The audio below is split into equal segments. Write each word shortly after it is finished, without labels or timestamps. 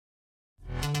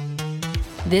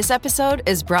This episode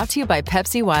is brought to you by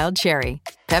Pepsi Wild Cherry.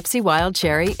 Pepsi Wild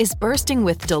Cherry is bursting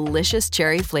with delicious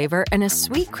cherry flavor and a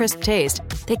sweet, crisp taste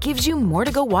that gives you more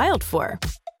to go wild for.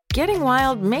 Getting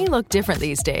wild may look different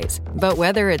these days, but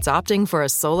whether it's opting for a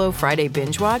solo Friday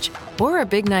binge watch or a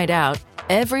big night out,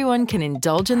 everyone can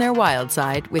indulge in their wild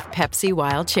side with Pepsi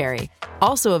Wild Cherry.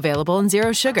 Also available in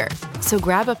Zero Sugar. So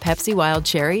grab a Pepsi Wild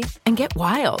Cherry and get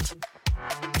wild.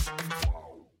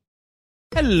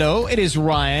 Hello, it is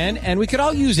Ryan, and we could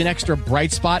all use an extra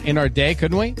bright spot in our day,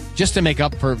 couldn't we? Just to make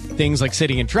up for things like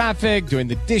sitting in traffic, doing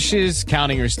the dishes,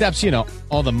 counting your steps, you know,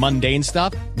 all the mundane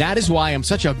stuff. That is why I'm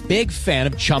such a big fan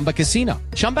of Chumba Casino.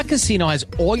 Chumba Casino has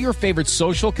all your favorite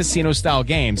social casino-style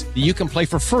games that you can play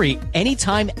for free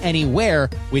anytime, anywhere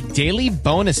with daily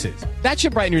bonuses. That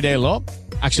should brighten your day a little.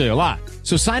 Actually, a lot.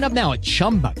 So sign up now at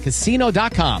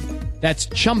ChumbaCasino.com. That's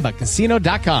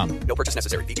ChumbaCasino.com. No purchase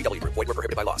necessary. VGW Group. Void where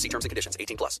prohibited by law. See terms and conditions.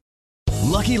 18+.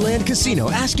 Lucky Land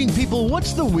Casino, asking people,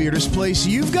 what's the weirdest place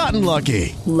you've gotten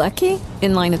lucky? Lucky?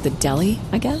 In line at the deli,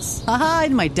 I guess? Aha,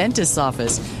 in my dentist's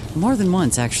office. More than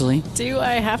once, actually. Do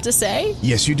I have to say?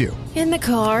 Yes, you do. In the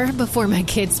car before my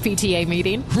kids' PTA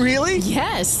meeting. Really?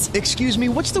 Yes. Excuse me,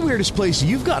 what's the weirdest place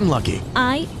you've gotten lucky?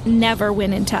 I never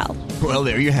win and tell. Well,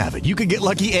 there you have it. You can get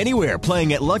lucky anywhere,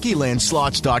 playing at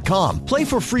LuckyLandSlots.com. Play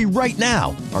for free right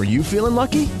now. Are you feeling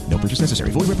lucky? No purchase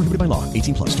necessary. Void where prohibited by law.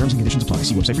 18+. Terms and conditions apply.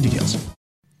 See website for details.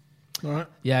 All right.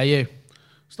 Yeah, you.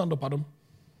 Stand up, Adam.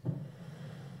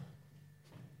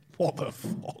 What the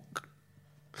fuck?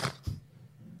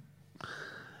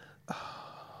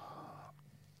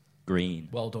 Green.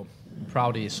 Well done.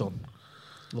 Proud of your son.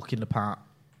 Looking the part.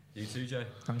 You too, Jay.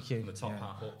 Thank you. The top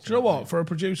half up. Do you know what? For a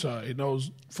producer, he knows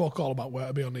fuck all about where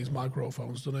to be on these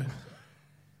microphones, doesn't he?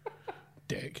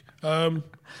 Dick. Where'd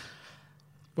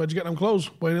you get them clothes?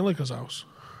 Wayne in Liquor's house.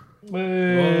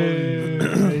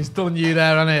 He's done you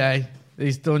there, hasn't he? Eh?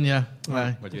 He's done you.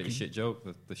 Right. Where'd you get your shit joke?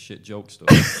 The shit joke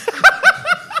stuff.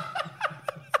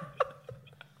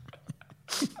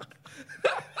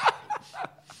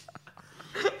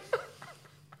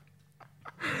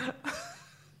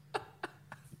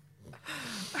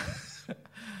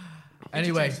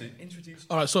 Anyway. Introduce.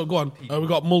 All right, so go on. We've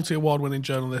got multi-award winning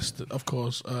journalist, of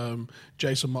course,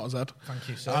 Jason Mottershead. Thank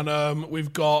you, sir. And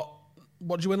we've got...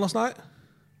 What did you win last night?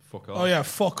 Fuck all. Oh, yeah,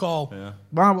 fuck all. Yeah.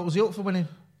 Wow, what was he up for winning?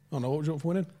 Oh, no, what was you up for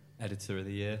winning? Editor of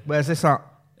the year. Where's this at?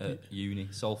 Uni.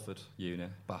 Salford Uni.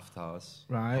 BAFTAs.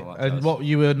 Right. And what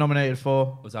you were nominated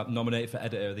for? Was I nominated for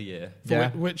Editor of the Year? For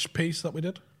which piece that we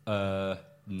did? None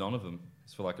of them.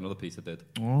 It's for like another piece I did.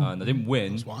 And I didn't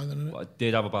win. That's why, then, isn't it? But I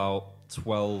did have about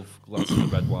 12 glasses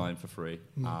of red wine for free.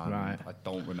 And Right. I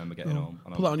don't remember getting home.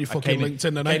 And Put that on your fucking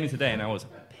LinkedIn, then, I came in today and I was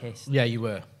pissed. Yeah, you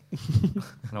were. And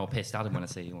I was pissed at him when I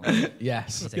see you.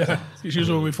 Yes. Yeah, it's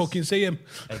usually when we fucking see him.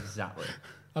 Exactly.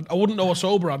 I wouldn't know a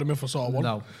sober Adam if I saw one.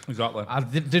 No. Exactly.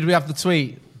 Did we have the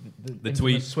tweet? The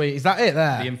tweet. Is that it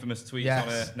there? The infamous tweet Yes.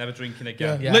 on it. Never drinking Yeah,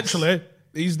 again. Yes. literally,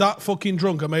 he's that fucking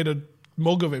drunk. I made a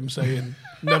mug of him saying,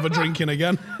 never drinking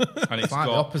again. And it's Quite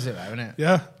the got... opposite, though, isn't it?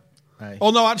 Yeah. Hey.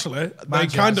 Oh, no, actually, they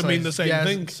Mind you, kind of actually, mean the same yeah,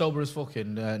 thing. Sober as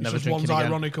fucking. Never It's just drinking one's again.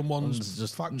 ironic and one's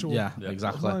just factual. Yeah, Yeah,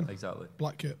 exactly. Fine. Exactly.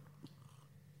 Black kit.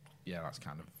 Yeah, that's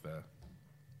kind of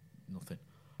nothing.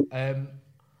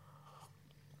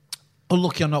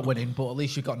 Unlucky I'm not winning, but at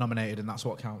least you got nominated, and that's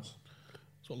what counts.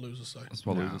 That's what losers say. That's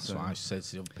what losers That's say. what I said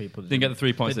to other people. Didn't get the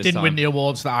 3 points They this didn't time. win the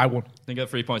awards that I won. Didn't get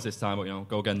 3 points this time, but,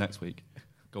 go again next week.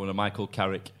 Go on a Michael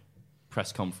Carrick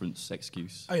press conference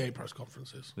excuse. I hate press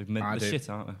conferences. They've made I the do. shit,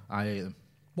 aren't they? I hate them.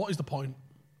 What is the point?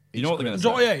 You know what they're going to Do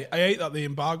you know say? what I hate? I hate that the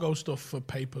embargo stuff for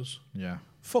papers. Yeah.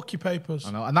 Fuck your papers.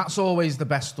 I know. And that's always the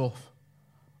best stuff.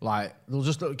 Like, they'll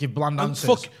just give bland And answers.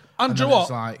 fuck, and do you then know it's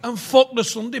what? like, And fuck the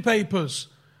Sunday papers.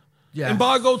 yeah.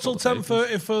 Embargo till Fuck the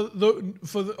 10:30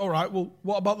 for the. All right. Well,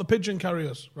 what about the pigeon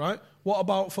carriers? Right. What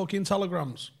about fucking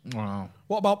telegrams? Wow.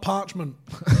 What about parchment?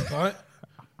 Right.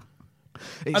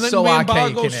 It's And then so we archaic,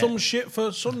 embargo innit? some shit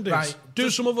for Sundays. Right, Do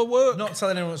just some other work. Not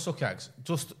telling anyone to suck eggs.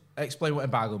 Just explain what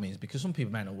embargo means, because some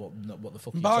people may know what the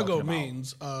fuck Embargo you're talking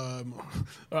means,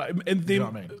 right, in the You know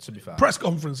what I mean? To be fair. press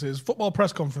conferences, football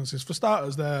press conferences, for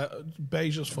starters, they're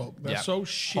beige as fuck. They're Yeah. so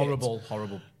shit.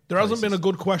 Horrible. There hasn't been a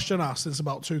good question asked since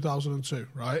about 2002,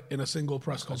 right? In a single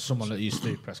press conference. Someone that used to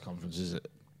do press conferences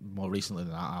more recently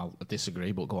than that, I'll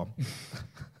disagree, but go on.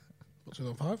 What,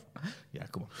 2005? Yeah,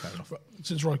 come on, fair enough.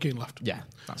 Since Roy Keane left. Yeah,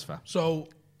 that's fair. So,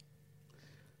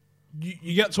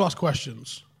 you get to ask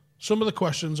questions. Some of the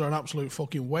questions are an absolute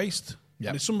fucking waste. Yeah.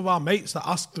 And it's some of our mates that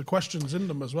ask the questions in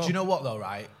them as well. Do you know what though,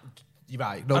 right? You're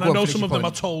right. No, And go I on, know finish some your of them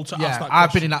point. are told to yeah, ask that I've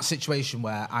question. been in that situation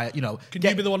where Can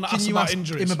you be the one that asks you about ask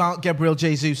injuries? him about Gabriel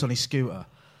Jesus on his scooter?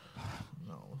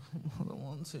 No, I don't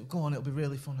want something to... Go on, it'll be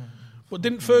really funny. But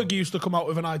didn't Fergie used to come out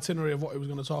with an itinerary of what he was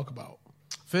going to talk about?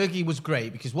 Fergie was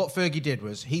great because what Fergie did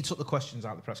was he took the questions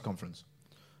out of the press conference.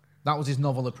 That was his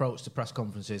novel approach to press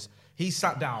conferences. He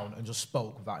sat down and just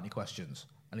spoke without any questions.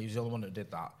 And he was the only one that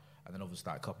did that. And then others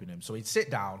started copying him. So he'd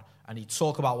sit down and he'd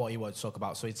talk about what he wanted to talk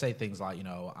about. So he'd say things like, I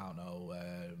don't know,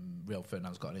 Rio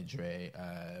Ferdinand's got an injury.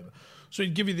 So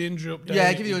he'd give you the injury update.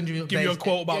 Yeah, give you an injury update. Give you a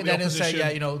quote about the opposition.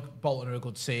 Then say, Bolton are a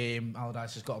good team.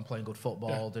 Allardyce has got them playing good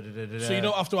football. Yeah. So you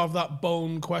don't have to have that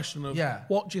bone question of,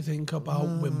 what do you think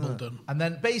about Wimbledon? And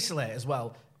then basically, as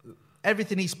well,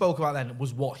 everything he spoke about then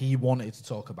was what he wanted to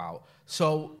talk about.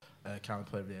 So, Karen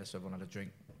played with the so everyone had a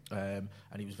drink. And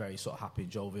he was very sort of happy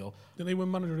and jovial. Didn't he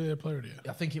win Manager of the Year, Player of the Year?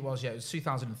 I think it was, It was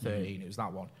 2013. It was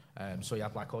that one. So he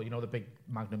had like all, the big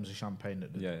magnums of champagne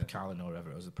that the Carlin or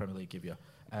whatever it was, the Premier League give you.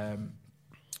 And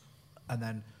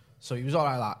then, so he was all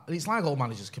right like that. And it's like all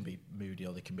managers can be moody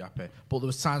or they can be happy. But there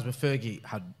was times where Fergie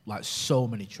had like so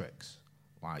many tricks,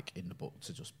 like in the book,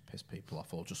 to just piss people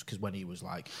off, or just because when he was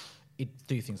like, he'd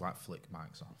do things like flick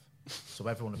mics off. So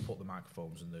everyone would put the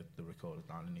microphones and the recorders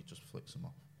down and he'd just flick them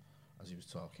off as he was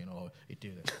talking, or he'd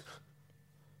do this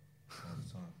all the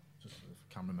time. Just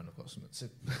the cameramen have got something to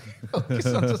focus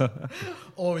on.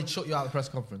 Or he'd shut you out of the press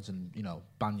conference and,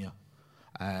 ban you.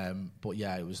 But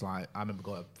yeah, it was like, I remember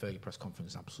going to a Fergie press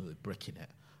conference absolutely bricking it.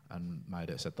 And my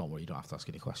editor said, don't worry, you don't have to ask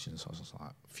any questions. So I was just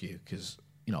like, phew, because,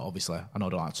 obviously, I know I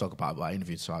don't like to talk about it, but I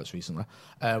interviewed Sites recently.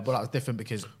 But that was different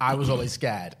because I was always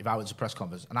scared if I went to a press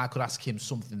conference and I could ask him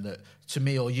something that, to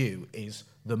me or you, is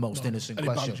the most innocent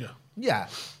question. Yeah,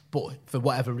 but for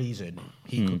whatever reason,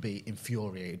 he could be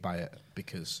infuriated by it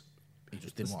because he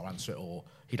just didn't want to answer it, or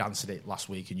he'd answered it last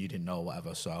week and you didn't know,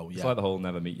 whatever. So yeah, it's like the whole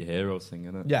never meet your heroes thing,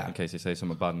 isn't it? Yeah. In case they say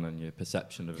something bad and then your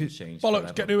perception of it changed.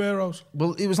 Bollocks, get new heroes.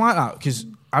 Well, it was like that because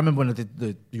I remember when I did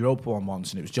the Europa one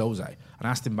once and it was Jose, and I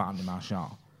asked him about Andy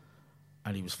Martial,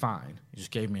 and he was fine. He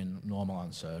just gave me a normal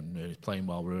answer and he was playing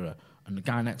well. And the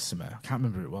guy next to me, I can't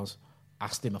remember who it was,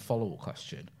 asked him a follow-up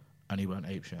question and he went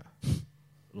apeshit.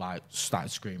 Like,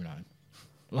 started screaming at him.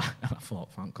 And I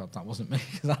thought, thank God that wasn't me,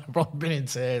 because I'd probably been in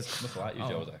tears. Must like you,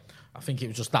 Jose. I think it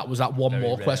was just that one Very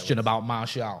more rare question about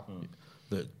Martial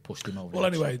that pushed him over. Well,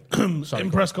 anyway,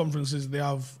 in press conferences, they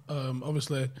have,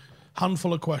 obviously,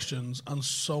 handful of questions, and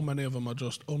so many of them are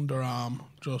just underarm,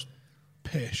 just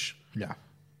pish. Yeah.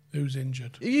 Who's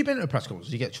injured? Have you been to a press conference?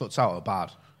 Did you get shut out or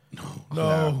bad?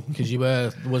 No. Because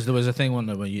there was a thing, wasn't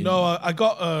there, where you... No, I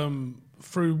got...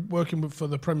 through working for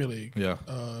the Premier League,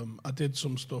 I did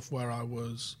some stuff where I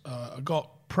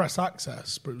got press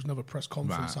access, but it was never press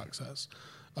conference access.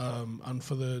 And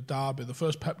for the derby, the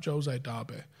first Pep Jose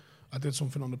derby, I did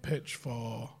something on the pitch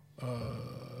for,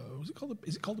 is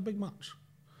it called the Big Match?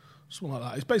 Something like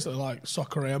that. It's basically like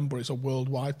Soccer AM, but it's a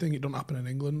worldwide thing. It doesn't happen in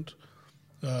England.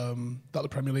 That the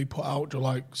Premier League put out to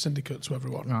like syndicate to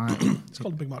everyone. Right. It's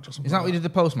called the Big Match or something. Is that like what you did the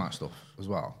post-match stuff as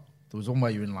well? There was one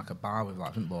where you were in like a bar with,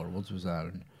 like, I think Laura Woods was there.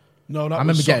 And no, that I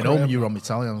remember was getting Soccer home, AM. you were on my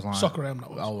telly, I was like... Soccer AM, that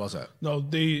was. Oh, was it? No,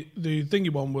 the thingy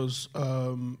one was,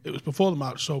 it was before the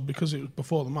match, so because it was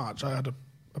before the match, I had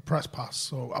a press pass,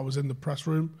 so I was in the press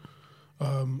room.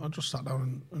 I just sat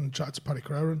down and chatted to Paddy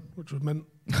Craren, which was Mint,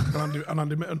 and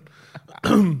Andy Mitten.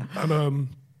 and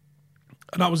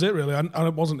that was it, really. I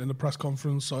wasn't in the press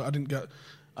conference, so I didn't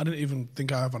even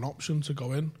think I have an option to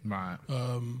go in. Right.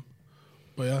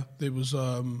 But yeah, there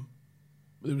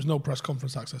was no press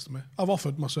conference access to me. I've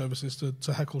offered my services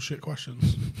to heckle shit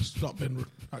questions. It's not been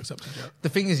accepted yet. The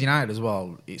thing is, United as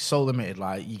well, it's so limited.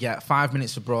 Like, you get 5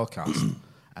 minutes of broadcast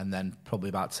and then probably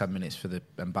about 10 minutes for the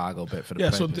embargo bit for the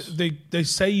papers. So they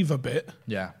save a bit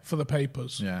for the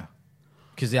papers. Yeah.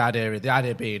 Because the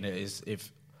idea being is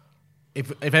if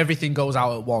everything goes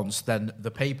out at once, then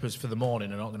the papers for the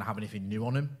morning are not going to have anything new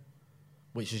on them.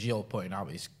 Which, as you're pointing out,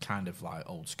 is kind of like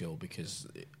old school because,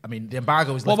 I mean, the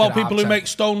embargo is... What about people who make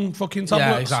stone fucking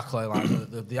tablets? Yeah, exactly.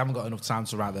 Like, they haven't got enough time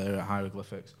to write their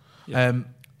hieroglyphics. Yeah. And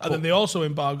then they also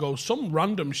embargo some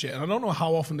random shit, and I don't know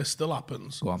how often this still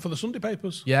happens, for the Sunday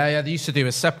papers. Yeah, they used to do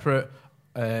a separate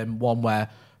one where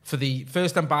for the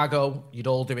first embargo, you'd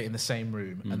all do it in the same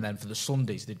room, and then for the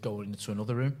Sundays, they'd go into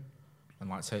another room and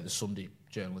like take the Sunday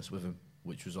journalists with them.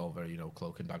 Which was all very,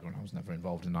 cloak and dagger, and I was never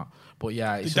involved in that. But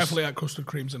yeah, it's definitely had custard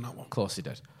creams in that one. Of course he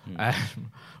did.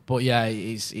 But yeah,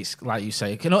 it's like you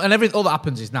say, and all that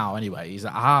happens is now anyway. Is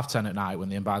at 10:30 at night when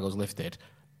the embargo's lifted,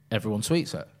 everyone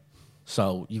tweets it.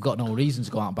 So you've got no reason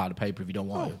to go out and buy the paper if you don't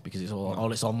want to, because it's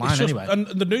all it's online anyway. And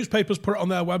the newspapers put it on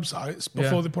their websites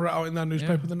before they put it out in their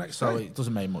newspaper the next day. So it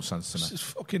doesn't make much sense to me. It's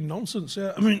fucking nonsense,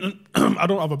 yeah. I mean, I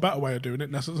don't have a better way of doing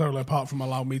it necessarily, apart from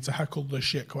allow me to heckle the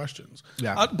shit questions.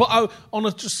 Yeah. On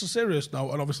just a serious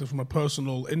note, and obviously from a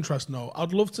personal interest note,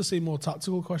 I'd love to see more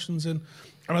tactical questions in.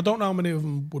 And I don't know how many of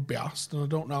them would be asked, and I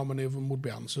don't know how many of them would be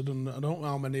answered, and I don't know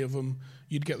how many of them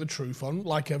you'd get the truth on.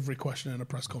 Like every question in a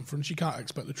press conference, you can't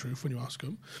expect the truth when you ask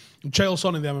them. And Chael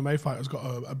Sonnen in the MMA fight has got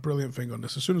a brilliant thing on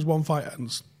this. As soon as one fight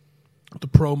ends, the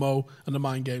promo and the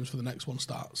mind games for the next one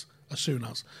starts. As soon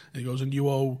as. And he goes, and you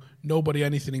owe nobody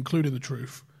anything, including the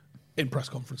truth, in press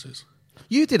conferences.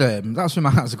 You did that's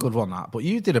a good one, that. But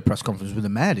you did a press conference with the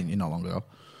mayor, didn't you, not long ago?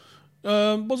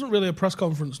 Wasn't really a press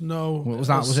conference, no. What was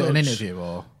that? Was it an interview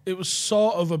or? It was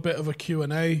sort of a bit of a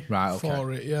Q&A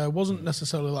for it. Yeah, it wasn't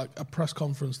necessarily like a press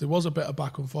conference. There was a bit of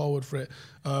back and forward for it,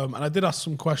 and I did ask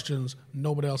some questions.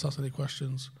 Nobody else asked any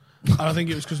questions, and I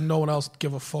think it was because no one else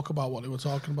gave a fuck about what they were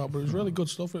talking about. But it was really good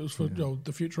stuff. It was for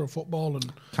the future of football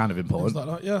and kind of important. Things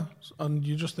like that. Yeah, and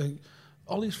you just think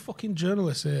all these fucking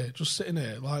journalists here just sitting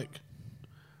here like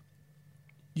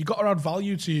you got to add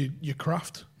value to your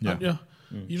craft, haven't you?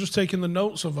 You're just taking the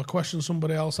notes of a question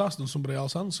somebody else asked and somebody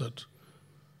else answered.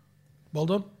 Well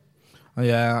done.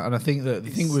 Yeah, and I think that the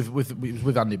thing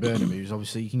with Andy Burnham is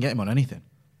obviously you can get him on anything.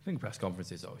 I think press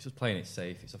conferences, though, it's just playing it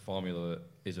safe. It's a formula that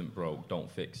isn't broke.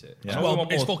 Don't fix it. Yeah. Well,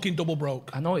 it's fucking double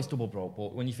broke. I know it's double broke,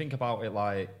 but when you think about it,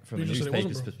 like from a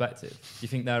newspaper's perspective, do you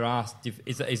think they're asked?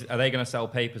 Are they going to sell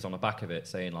papers on the back of it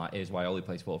saying like, "Here's why Ollie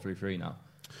plays 4-3-3 now"?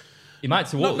 He might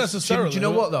to Not us. necessarily. Do you know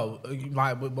what though?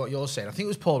 Like what you're saying, I think it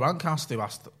was Paul Rancaster who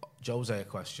asked Jose a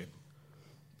question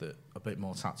that a bit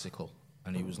more tactical.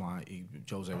 And he was like,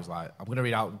 Jose was like, I'm going to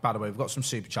read out, by the way, we've got some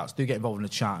super chats. Do get involved in the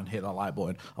chat and hit that like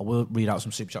button. I will read out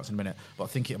some super chats in a minute.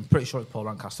 But I'm pretty sure it's Paul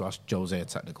Rancaster asked Jose a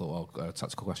tactical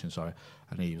question, sorry.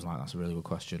 And he was like, that's a really good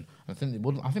question. And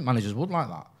I think managers would like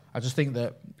that. I just think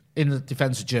that in the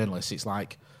defence of journalists, it's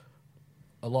like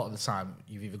a lot of the time,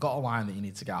 you've either got a line that you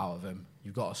need to get out of them,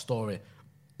 you've got a story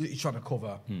that you're trying to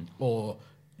cover, or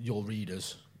your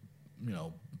readers,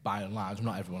 by and large,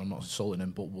 not everyone, I'm not insulting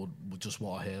them, but would just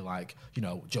want to hear, like,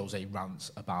 Jose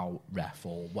rants about ref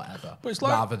or whatever,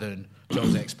 rather than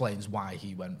Jose explains why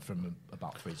he went from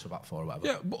about 3 to about 4 or whatever.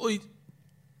 Yeah,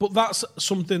 but that's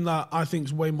something that I think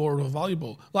is way more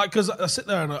valuable. Like, because I sit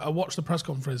there and I watch the press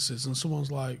conferences and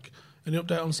someone's like, any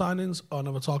update on signings? Or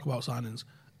never talk about signings.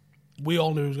 We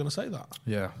all knew he was going to say that.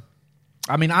 Yeah.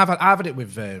 I mean, I've had it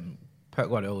with Pep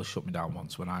Guardiola shut me down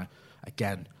once when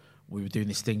we were doing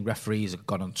this thing. Referees had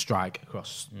gone on strike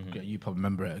across. You probably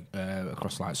remember it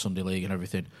across like Sunday League and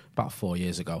everything. About 4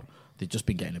 years ago, they'd just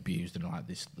been getting abused, and like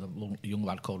this young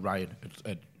lad called Ryan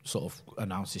had sort of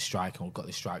announced his strike and got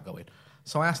this strike going.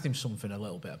 So I asked him something a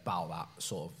little bit about that,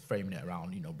 sort of framing it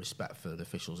around respect for the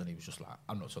officials, and he was just like,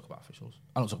 "I'm not talking about officials.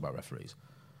 I don't talk about referees."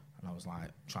 And I was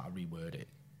like, trying to reword it,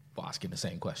 but asking the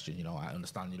same question. I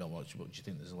understand. What do you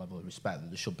think? There's a level of respect that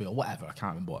there should be, or whatever. I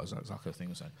can't remember what exactly the thing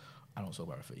was saying. I don't talk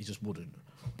about referees. He just wouldn't.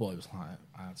 But it was like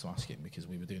I had to ask him because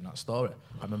we were doing that story.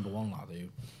 I remember one lad who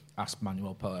asked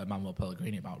Manuel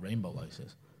Pellegrini about rainbow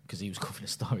laces because he was covering a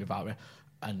story about it,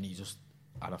 and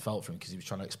I felt for him because he was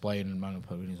trying to explain, and Manuel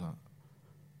Pellegrini's like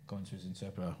going to his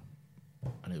interpreter,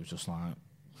 and it was just like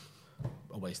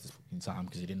a waste of fucking time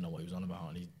because he didn't know what he was on about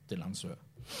and he didn't answer it.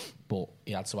 But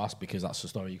he had to ask because that's the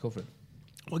story you're covering.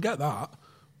 Well, I get that,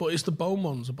 but it's the bone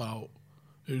ones about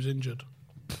who's injured,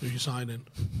 who you're signing.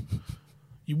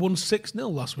 You won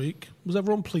 6-0 last week. Was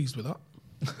everyone pleased with that?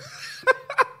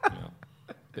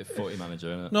 Bit footy manager,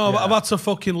 innit? No, but I've had to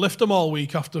fucking lift them all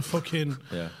week after fucking...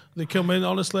 They come in,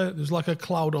 honestly, there's like a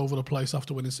cloud over the place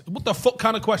after winning. What the fuck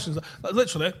kind of questions?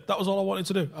 Literally, that was all I wanted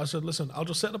to do. I said, listen, I'll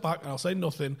just sit in the back and I'll say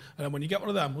nothing, and then when you get one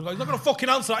of them, we're like, he's not going to fucking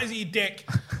answer that, is he, you dick?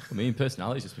 I mean,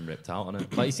 personality's just been ripped out,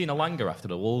 hasn't it? Like, you seen Alanga after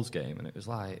the Wolves game, and it was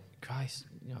like, Christ,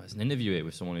 there's an interview here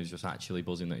with someone who's just actually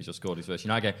buzzing that he's just scored his first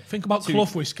United game. Think about Clough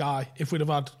with Sky, if we'd have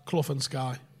had Clough and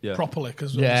Sky. Properly,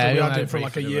 because we had it for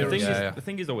like a year. The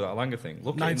thing is, though, with that Alanga thing,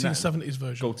 look 1970s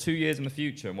version. Go 2 years in the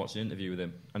future and watch an interview with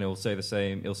him, and he'll say the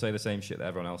same. He'll say the same shit that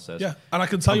everyone else says. Yeah, and I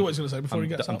can tell you what he's going to say before he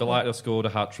gets out. I'm delighted I scored a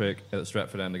hat trick at the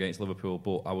Stretford end against Liverpool,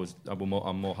 but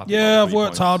I'm more happy. Yeah, I've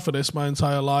worked hard for this my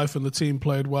entire life, and the team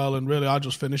played well, and really, I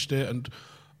just finished it, and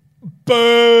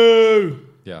boo.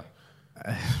 Yeah.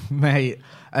 Mate,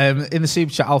 in the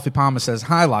super chat, Alfie Palmer says,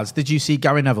 "Hi lads, did you see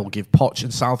Gary Neville give Poch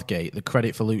and Southgate the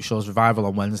credit for Luke Shaw's revival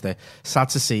on Wednesday? Sad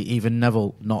to see even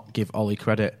Neville not give Ollie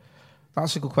credit."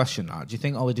 That's a good question, that. Do you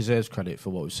think Ollie deserves credit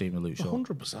for what we've seen with Luke Shaw?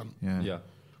 100%. Yeah.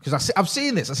 Because I've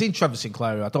seen this. I've seen Trevor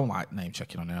Sinclair, who I don't like name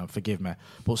checking on him, forgive me,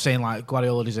 but saying like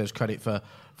Guardiola deserves credit for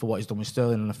what he's done with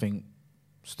Sterling, and I think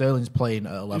Sterling's playing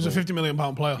at a level. He was a £50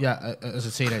 million player. Yeah, as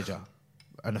a teenager.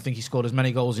 And I think he scored as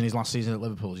many goals in his last season at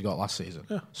Liverpool as he got last season.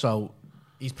 Yeah. So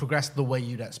he's progressed the way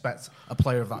you'd expect a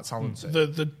player of that talent to.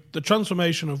 The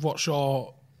transformation of what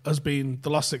Shaw has been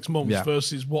the last 6 months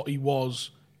versus what he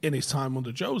was in his time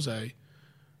under Jose.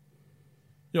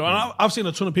 And I've seen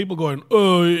a ton of people going,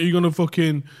 "Oh, are you going to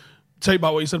fucking take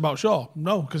back what you said about Shaw?"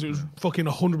 No, because it was fucking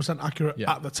 100% accurate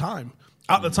at the time.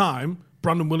 At the time,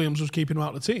 Brandon Williams was keeping him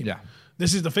out of the team. Yeah.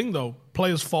 This is the thing, though.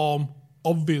 Players' form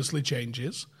obviously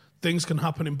changes. Things can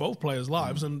happen in both players'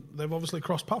 lives, and they've obviously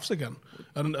crossed paths again.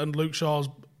 And Luke Shaw's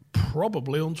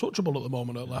probably untouchable at the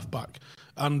moment at left back.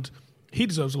 And he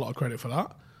deserves a lot of credit for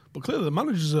that. But clearly the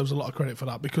manager deserves a lot of credit for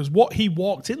that, because what he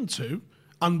walked into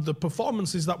and the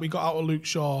performances that we got out of Luke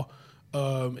Shaw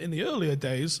in the earlier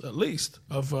days, at least,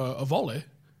 of Ollie,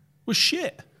 was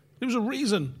shit. There was a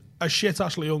reason a shit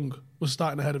Ashley Young was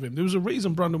starting ahead of him. There was a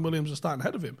reason Brandon Williams was starting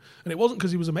ahead of him. And it wasn't because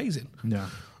he was amazing. Yeah.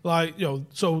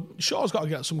 So Shaw's got to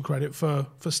get some credit for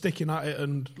sticking at it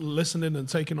and listening and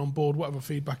taking on board whatever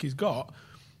feedback he's got.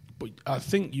 But I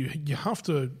think you have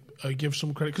to give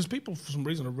some credit, because people, for some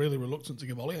reason, are really reluctant to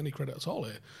give Ollie any credit at all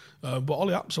here. But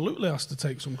Ollie absolutely has to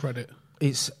take some credit.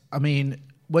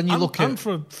 When you look at... And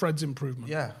for Fred's improvement.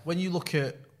 Yeah, when you look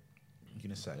at... You're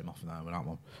going to set him off now with that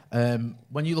one.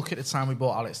 When you look at the time we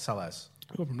bought Alex Telles...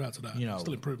 Go from there to there.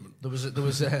 Still improvement. There was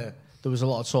a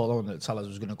lot of talk on that Telles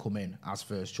was going to come in as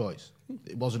first choice.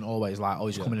 It wasn't always like,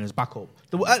 he's coming in as backup.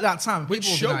 At that time, which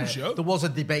shows you... There was a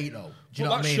debate, though. Do you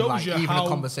know what I mean? Like, even a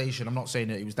conversation. I'm not saying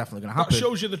that it was definitely going to happen. That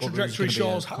shows you the trajectory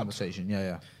Shaw's had. Conversation,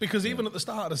 yeah. Because even at the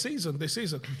start of this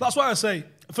season, that's why I say,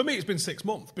 for me, it's been 6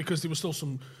 months, because there were still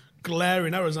some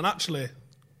glaring errors. And actually,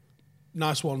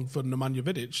 nice one for Nemanja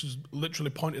Vidic, who's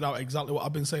literally pointed out exactly what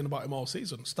I've been saying about him all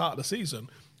season. Start of the season,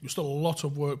 there's still a lot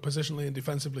of work positionally and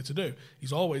defensively to do.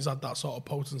 He's always had that sort of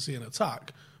potency in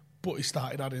attack, but he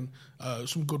started adding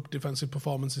some good defensive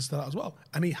performances to that as well.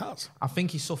 And he has. I think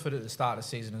he suffered at the start of the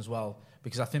season as well,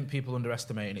 because I think people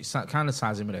underestimate, and it kind of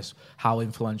ties in with this, how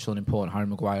influential and important Harry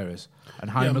Maguire is.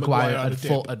 And Harry Maguire had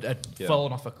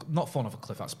fallen off not fallen off a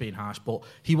cliff, that's being harsh, but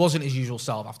he wasn't his usual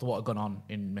self after what had gone on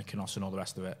in Mykonos and all the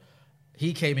rest of it.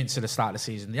 He came into the start of the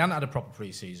season, they hadn't had a proper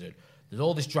pre-season. There's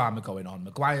all this drama going on.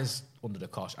 Maguire's under the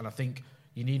cosh, and I think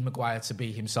you need Maguire to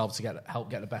be himself to help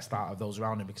get the best out of those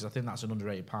around him, because I think that's an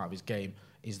underrated part of his game,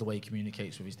 is the way he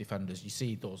communicates with his defenders. You see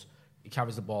he does. He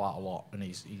carries the ball out a lot, and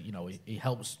he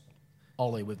helps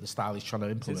Ollie with the style he's trying to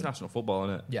implement. It's international football,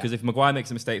 isn't it? Yeah. Because if Maguire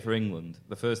makes a mistake for England,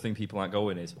 the first thing people aren't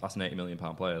going is, that's an £80 million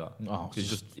player, that. Oh, he's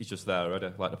just there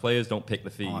already. Like, the players don't pick the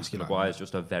fees. Maguire's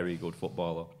just a very good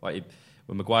footballer. Like,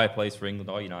 when Maguire plays for England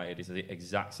or United, he's the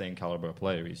exact same calibre of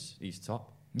player. He's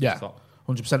top. Yeah. He's top.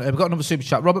 100%. We've got another super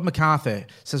chat. Robert McCarthy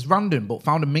says, random but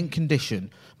found a mint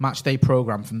condition match day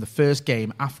programme from the first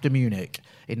game after Munich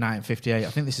in 1958. I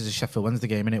think this is a Sheffield Wednesday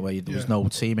game, innit, where there was no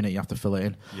team in it, you have to fill it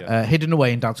in. Yeah. Hidden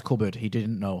away in Dad's cupboard. He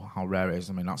didn't know how rare it is.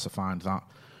 I mean, that's a find, that.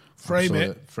 Frame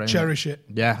it, cherish it.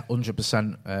 Yeah,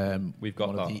 100%. We've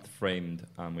got that framed,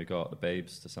 and we got the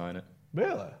babes to sign it.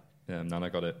 Really? Yeah, Nana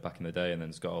got it back in the day, and then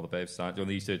it's got all the babes signed.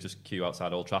 They used to just queue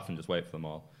outside Old Trafford and just wait for them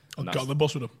all. Got on the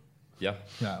bus with them. Yeah.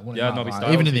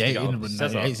 Even in the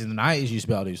 80s, in the 90s, used to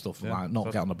be able to do stuff like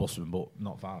not get on the bus with them, but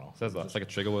not far off. Says that. It's like a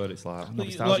trigger word. It's like,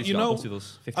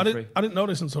 I didn't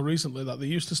notice until recently that they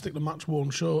used to stick the match-worn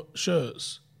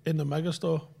shirts in the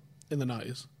Megastore in the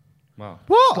 90s. Wow.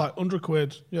 What? It's like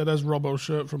 £100. Yeah, there's Robbo's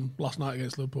shirt from last night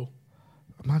against Liverpool.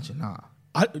 Imagine that.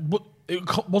 But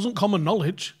it wasn't common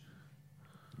knowledge.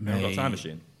 I've got a time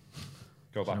machine.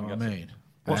 Go back and get it.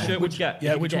 What shirt would you get?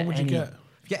 Yeah, which one would you get?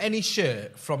 Get any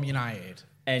shirt from United,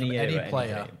 any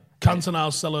player.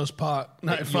 Cantonal, Sellers Park,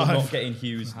 95. You're not getting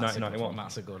Hughes, 1991.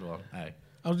 That's a good one. Hey.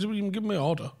 You can give me an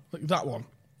order. Like that one.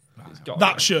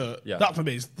 That shirt. Yeah. That for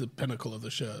me is the pinnacle of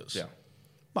the shirts. Yeah.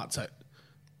 Might take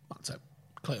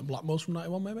Clayton Blackmore's from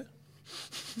 91, maybe?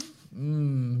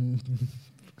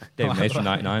 David Mays from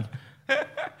 99.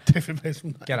 David Mays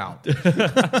from 99. Get out.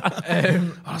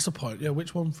 That's the point. Yeah,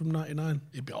 which one from 99?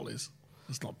 It'd be Ollie's.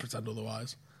 Let's not pretend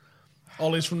otherwise.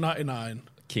 Ollie's from 99.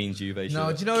 Keane Juve.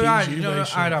 No, do you know what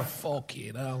I'd have?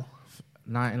 Fucking hell.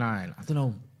 99. I don't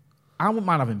know. I wouldn't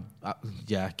mind having,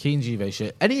 Keane Juve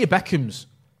shit. Any of Beckham's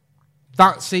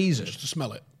that season. Just to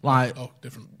smell it. Like,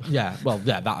 different. Yeah,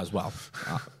 that as well.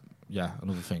 And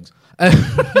other things.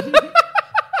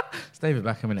 It's David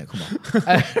Beckham, innit? Come on.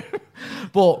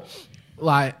 But,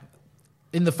 like,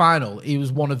 in the final, he was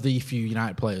one of the few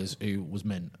United players who was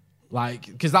mint. Like,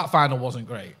 because that final wasn't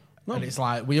great. No. And it's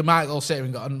like, we might all sit here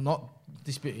and go,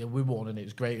 dispute. We won and it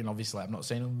was great, and obviously I'm not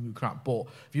saying we were crap, but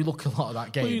if you look at a lot of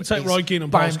that game, you take Roy Keane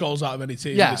and Paul Scholes out of any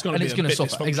team, it's going to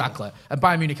suffer. Exactly. And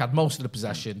Bayern Munich had most of the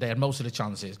possession, they had most of the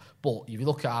chances, but if you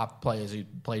look at our players who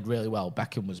played really well,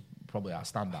 Beckham was probably our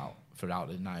standout throughout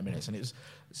the 90 minutes, and it's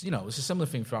a similar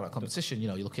thing throughout that competition.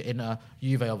 You look at Inter,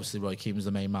 Juve, obviously Roy Keane was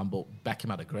the main man, but Beckham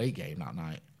had a great game that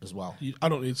night as well. I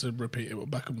don't need to repeat it, but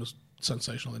Beckham was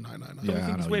sensational in 1999. Yeah, I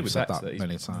think it's weird with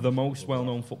Beckham. He's the most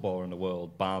well-known footballer in the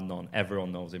world, bar none.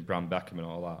 Everyone knows him, Brand Beckham and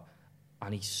all that.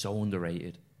 And he's so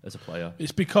underrated as a player.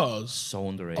 It's because so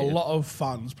underrated. A lot of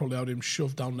fans probably had him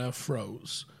shoved down their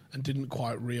throats and didn't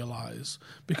quite realise.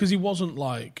 Because he wasn't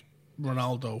like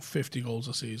Ronaldo, 50 goals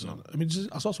a season. No. I mean,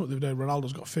 I saw something the other day.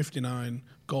 Ronaldo's got 59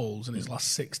 goals in his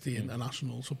last 60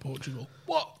 internationals for Portugal.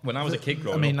 What? When I was a kid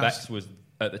growing up, Bex was,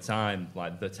 at the time,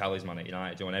 like the talisman at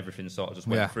United, when everything sort of just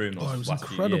went through him those last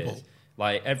few years.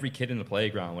 Like, every kid in the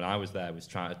playground when I was there was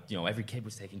trying to, every kid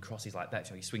was taking crosses like Bex,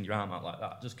 so you swing your arm out like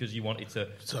that, just because you wanted to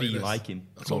be like him.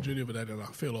 I told you the other day, and I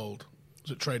feel old. I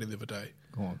was at training the other day,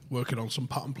 working on some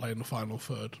pattern play in the final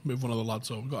third. Moved one of the lads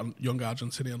over. We've got a young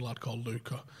Argentinian lad called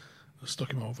Luca. I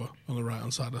stuck him over on the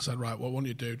right-hand side. I said, right, what I want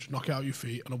you to do, just knock out your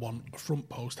feet, and I want a front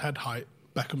post, head height,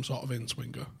 Beckham sort of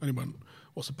in-swinger. And he went,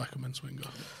 what's a Beckham in-swinger?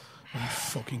 Are you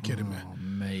fucking kidding me? Oh,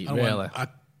 mate, and really?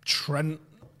 Trent,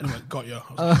 and he went, got you.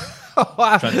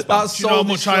 That's so how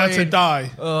much I had to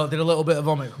die? Oh, did a little bit of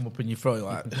vomit come up in your throat?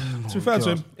 Like, to be fair to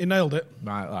him, he nailed it.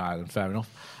 Right, fair enough.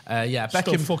 Beckham.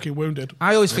 Still fucking wounded.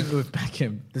 I always think with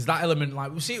Beckham, there's that element,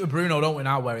 like, we see it with Bruno, don't we,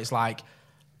 now, where it's like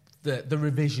the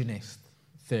revisionist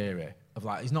theory of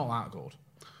like, he's not that good.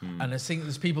 And I think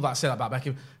there's people that say that about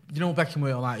Beckham. You know what Beckham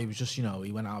were like? He was just,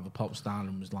 he went out of a pop star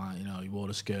and was like, he wore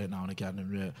a skirt now and again.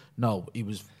 And no, he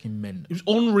was fucking mint. He was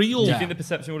unreal. Do you think the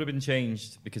perception would have been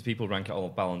changed because people rank it all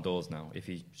Ballon d'Ors now if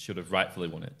he should have rightfully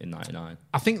won it in 99?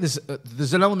 I think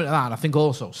there's an element of that, and I think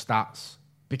also stats,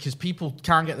 because people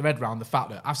can't get their head around the fact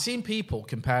that I've seen people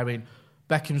comparing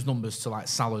Beckham's numbers to like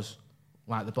Salah's.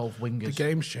 Like, they're both wingers. The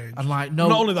game's changed. And like, no,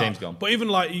 not only that, game's gone. but even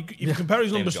like, you compare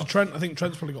his numbers to Trent, I think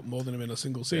Trent's probably got more than him in a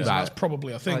single season. Yeah. That's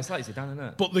probably a thing. It's like Zidane, isn't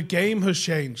it? But the game has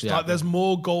changed. Yeah. Like, there's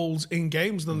more goals in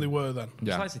games than there were then.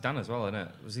 Yeah. It's like Zidane as well, isn't it?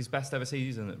 It was his best ever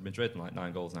season at Madrid, like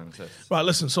 9 goals, 9 assists. Right,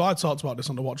 listen, so I talked about this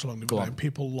on the watch-along the other day, and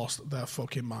people lost their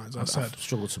fucking minds. I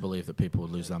struggle to believe that people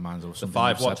would lose their minds over something.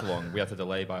 The 5 watch-along, we had to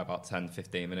delay by about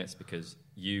 10-15 minutes because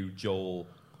you, Joel,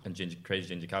 and Crazy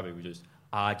Ginger Cabby were just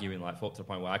arguing like fuck to the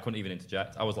point where I couldn't even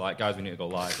interject. I was like, guys, we need to go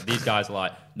live. And these guys are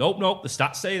like, nope, the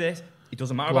stats say this. It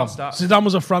doesn't matter about stats. Zidane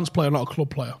was a France player, not a club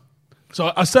player.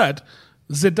 So I said,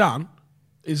 Zidane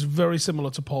is very similar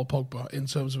to Paul Pogba in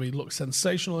terms of he looks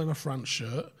sensational in a France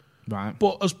shirt, right?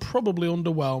 But has probably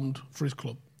underwhelmed for his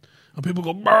club. And people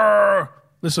go, brrr.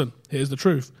 Listen, here's the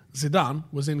truth. Zidane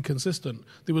was inconsistent.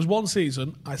 There was one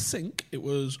season, I think it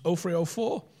was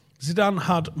 03-04, Zidane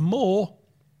had more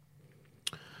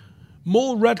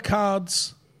red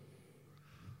cards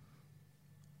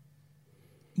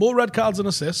and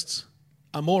assists,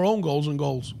 and more own goals and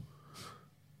goals.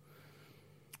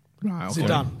 Right, okay.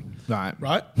 Zidane.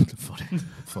 Right?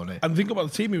 Funny. And think about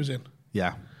the team he was in.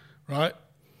 Yeah. Right?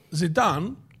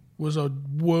 Zidane was a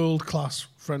world-class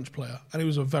French player, and he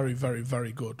was a very, very,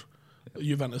 very good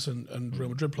Juventus and Real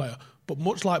Madrid player. But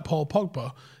much like Paul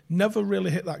Pogba, never really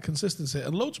hit that consistency.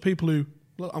 And loads of people who,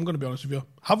 I'm going to be honest with you,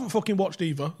 haven't fucking watched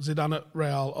either Zidane at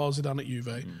Real or Zidane at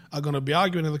Juve, are going to be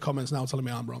arguing in the comments now telling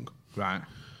me I'm wrong. Right.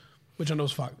 Which I know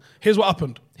is a fact. Here's what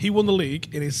happened. He won the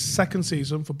league in his second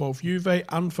season for both Juve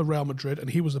and for Real Madrid, and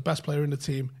he was the best player in the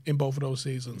team in both of those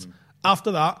seasons.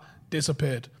 After that,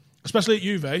 disappeared. Especially at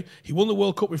Juve. He won the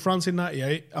World Cup with France in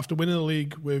 98 after winning the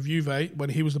league with Juve when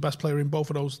he was the best player in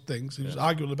both of those things. He was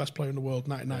arguably the best player in the world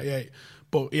in 1998.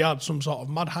 But he had some sort of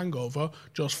mad hangover,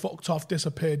 just fucked off,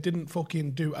 disappeared, didn't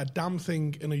fucking do a damn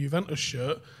thing in a Juventus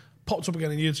shirt, popped up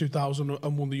again in year 2000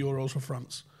 and won the Euros for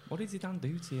France. What did Zidane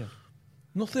do to you?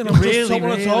 Nothing. I just don't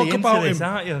want to talk about him.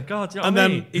 Aren't you? God, you know and what I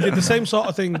then mean? he did the same sort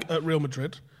of thing at Real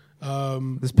Madrid.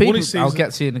 There's people. I'll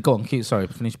get to you. Go on. Sorry,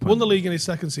 finish. Won the league in his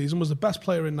second season. Was the best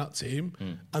player in that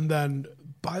team. And then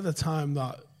by the time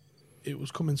that it was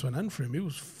coming to an end for him,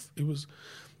 he was.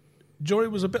 Jory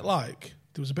was a bit like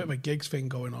there was a bit of a gigs thing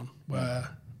going on where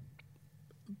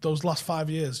those last 5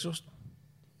 years just.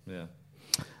 Yeah.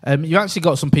 You actually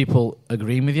got some people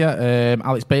agreeing with you.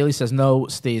 Alex Bailey says no,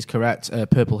 Steve is correct.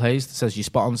 Purple Haze says you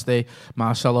spot on, Steve.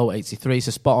 Marcelo 83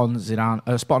 says spot on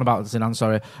Zidane. Spot on about Zidane.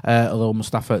 Sorry. Although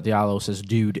Mustafa Diallo says,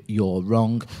 dude, you're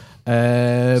wrong.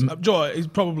 Joe, he's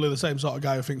probably the same sort of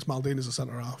guy who thinks Maldini's a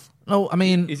centre half. No, I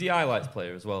mean, is he highlights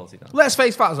player as well? Zidane. Let's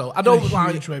face facts though. I don't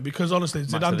like way because honestly,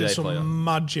 Zidane did some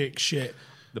magic shit.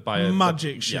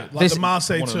 magic shit. Like the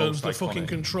Marseille turns, the fucking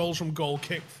controls from goal,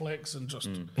 kick flicks, and just...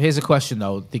 Here's a question,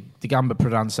 though. The Gambit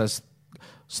Pradhan says,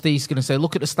 Steve's going to say,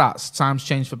 look at the stats. Times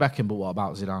changed for Beckham, but what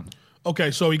about Zidane?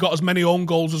 Okay, so he got as many own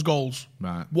goals as goals.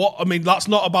 Right. That's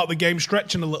not about the game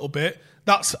stretching a little bit.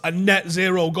 That's a net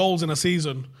 0 goals in a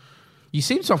season. You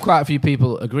seem to have quite a few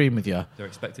people agreeing with you. They're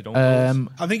expected own goals.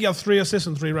 I think you have 3 assists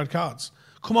and 3 red cards.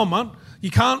 Come on, man.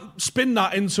 You can't spin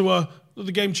that into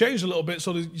the game changed a little bit,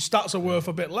 so the stats are worth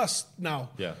a bit less now.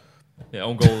 Yeah,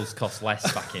 own goals cost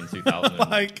less back in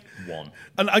 2001.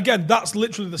 And again, that's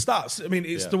literally the stats. I mean,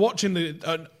 it's the watching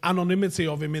the anonymity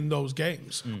of him in those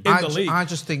games in the league. I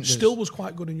just think still was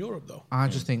quite good in Europe, though. I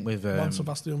just think with Juan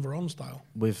Sebastian Veron style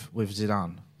with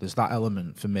Zidane, there's that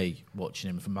element for me watching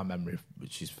him from my memory,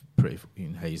 which is pretty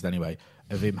fucking hazed anyway,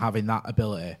 of him having that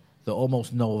ability that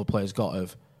almost no other player's got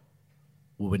of,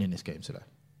 we're winning this game today.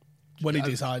 When he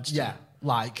decides to.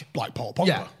 Like Paul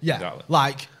Pogba. Yeah. Exactly.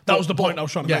 Like that was the point I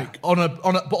was trying to make.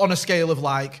 But on a scale of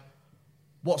like,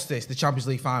 what's this? The Champions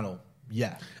League final?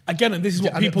 Yeah. Again, and this is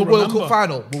what people remember. The World Cup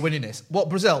final, we're winning this. What,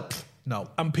 Brazil? No.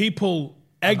 And people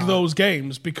egg those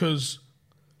games because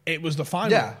it was the final.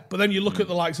 Yeah. But then you look at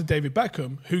the likes of David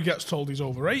Beckham, who gets told he's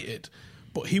overrated,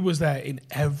 but he was there in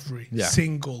every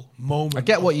single moment. I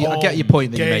get your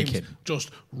point that you're making.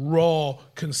 Just raw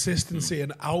consistency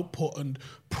and output and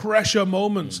pressure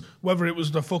moments. Whether it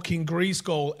was the fucking Greece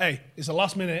goal, hey, it's a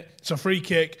last minute, it's a free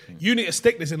kick. You need to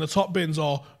stick this in the top bins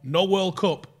or no World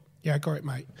Cup. Yeah, got it,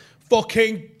 mate.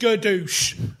 Fucking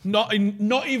gadoosh. Not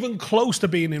even close to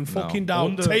being in fucking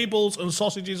down. Tables and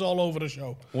sausages all over the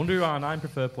show. Wonder who R9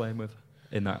 prefer playing with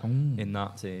in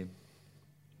that team.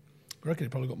 I reckon he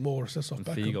probably got more assists off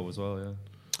Beckham. Figo as well, yeah.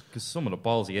 Because some of the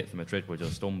balls he hit for Madrid were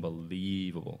just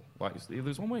unbelievable. Like,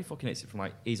 there's one way he fucking hits it from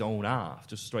like his own half,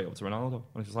 just straight up to Ronaldo.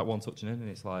 And it's just like one touching in, and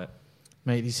it's like...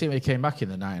 Mate, you see when he came back in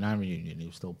the 99 reunion, he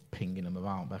was still pinging him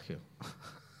about Beckham.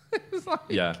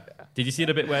 Yeah. Did you see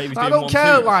the bit where he was doing 1-2? I don't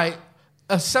care, like,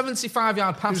 a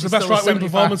 75-yard pass. It was the best right-wing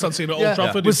performance I'd seen at Old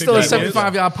Trafford. It was still a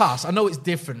 75-yard pass. I know it's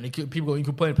different. People can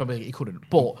complain probably he couldn't,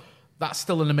 but... That's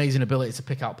still an amazing ability to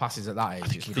pick out passes at that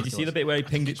age. Did you see the bit where he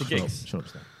pinged it to Giggs? Shut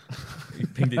up, He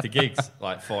pinged it to Giggs,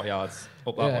 like 40 yards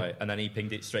up that way, and then he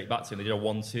pinged it straight back to him. They did a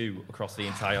 1-2 across the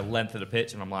entire length of the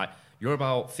pitch, and I'm like, you're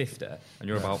about 50 and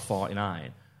you're about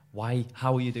 49. Why?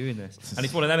 How are you doing this? And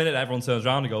it's one of them, innit? Everyone turns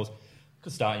around and goes,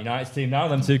 could start United's team now,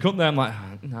 them two, couldn't they? I'm like,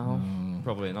 no,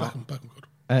 probably not.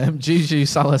 Beckham Juju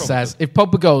Salah says, if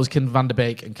Pogba goes, can Van der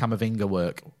Beek and Camavinga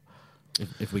work?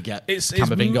 If we get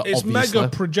Camavinga, it's mega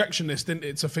projectionist, isn't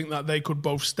it, to think that they could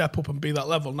both step up and be that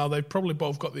level. Now they've probably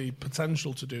both got the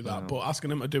potential to do that, but asking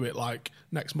them to do it like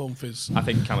next month is. I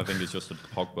think Camavinga's just a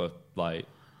Pogba.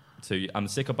 I'm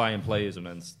sick of buying players and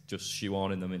then just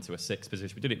shoehorning them into a 6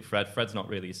 position. We did it with Fred. Fred's not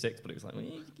really a 6, but it was like.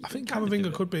 I think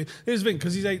Camavinga could be. Here's the thing,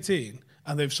 because he's 18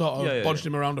 and they've sort of bodged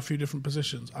him around a few different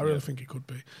positions. I really think he could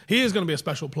be. He is going to be a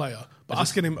special player, but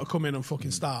asking him to come in and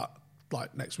fucking start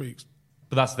like next week.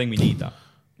 But that's the thing, we need that.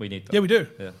 Yeah, we do.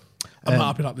 Yeah. I'm not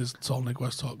happy that there's Sol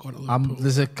Niguez talk going to Liverpool.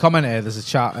 There's a comment here, there's a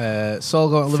chat. Sol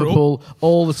going to Liverpool,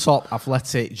 all the top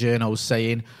athletic journos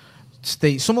saying,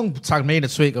 someone tagged me in a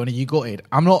tweet going, are you gutted?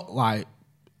 I'm not like,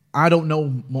 I don't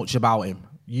know much about him.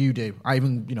 You do. I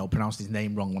even, pronounced his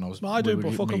name wrong when I was... I do,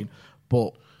 but fuck him.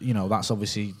 But, that's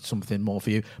obviously something more for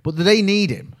you. But do they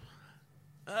need him?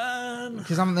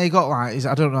 Because haven't they got like?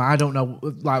 I don't know.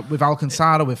 Like with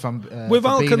Alcantara, with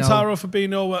Alcantara,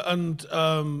 Fabinho, and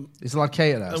it's like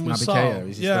Keita. That's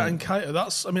Naby Keita. And Keita.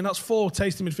 That's 4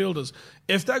 tasty midfielders.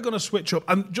 If they're going to switch up,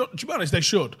 and to be honest, they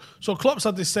should. So Klopp's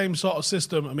had this same sort of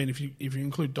system. I mean, if you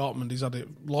include Dortmund, he's had it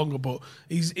longer, but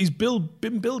he's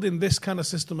been building this kind of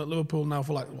system at Liverpool now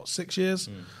for 6 years.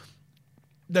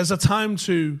 There's a time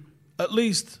to at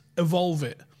least evolve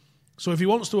it. So if he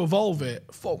wants to evolve it,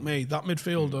 fuck me, that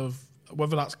midfield of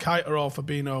whether that's Keita or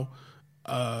Fabinho,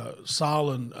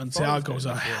 Sal and Thiago is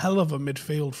a hell of a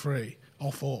midfield 3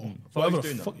 or 4. Whatever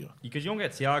the fuck you. Because you don't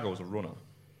get Thiago as a runner.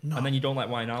 No. And then you don't let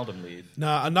Wijnaldum leave.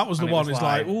 Nah, and that was the one. It's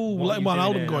like, letting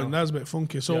Wijnaldum go in there's a bit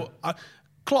funky. So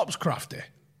Klopp's crafty.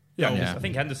 Yeah. I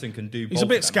think Henderson can do both. He's a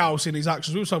bit scouse in his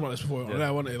actions. We were talking about this before,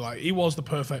 wasn't he? Like, he was the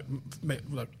perfect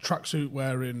tracksuit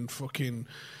wearing fucking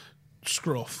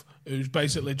scruff. Who's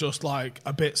basically just like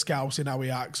a bit scouse in how he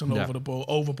acts and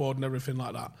overboard and everything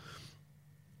like that.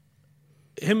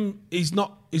 He's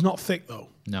not thick though.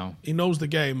 No, he knows the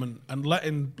game and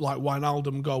letting like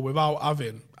Wijnaldum go without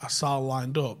having a Sal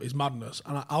lined up is madness.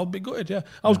 And I'll be gutted. Yeah,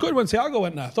 I was gutted when Thiago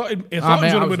went there. I thought he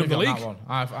was going to win the league.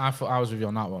 I thought I was with you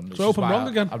on that one. So open wrong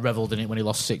again. I revelled in it when he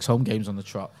lost 6 home games on the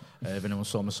trot. If anyone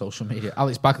saw my social media,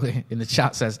 Alex Bagley in the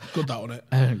chat says, "Good that on it."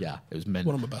 Yeah, it was mint.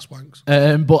 One of my best wanks.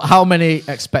 But how many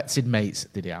expected mates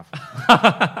did he have?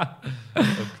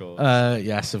 Of course.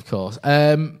 Yes, of course.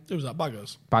 Who was that?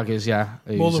 Baggers. Baggers, yeah.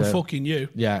 More than fucking you.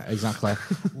 Yeah, exactly.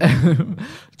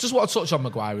 Just want to touch on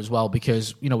Maguire as well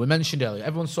because we mentioned earlier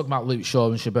everyone's talking about Luke Shaw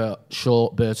and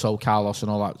Berto, Carlos, and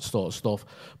all that sort of stuff,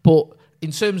 but.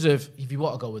 In terms of, if you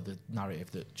want to go with the narrative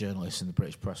that journalists and the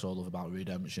British press all love about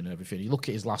redemption and everything, you look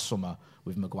at his last summer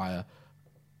with Maguire,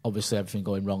 obviously everything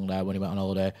going wrong there when he went on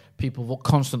holiday. People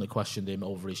constantly questioned him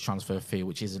over his transfer fee,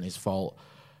 which isn't his fault.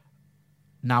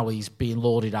 Now he's being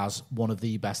lauded as one of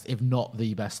the best, if not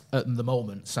the best, at the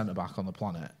moment, centre-back on the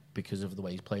planet because of the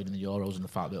way he's played in the Euros and the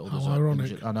fact that others are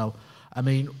injured. I know. I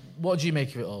mean, what do you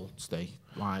make of it all, Steve?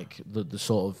 Like, the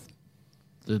sort of,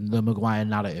 the Maguire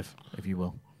narrative, if you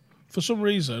will. For some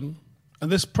reason, and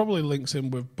this probably links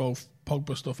in with both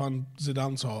Pogba stuff and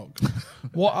Zidane talk,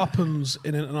 what happens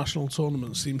in international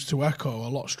tournaments seems to echo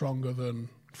a lot stronger than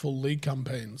full league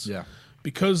campaigns. Yeah.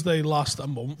 Because they last a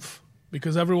month,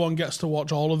 because everyone gets to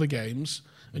watch all of the games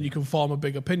and you can form a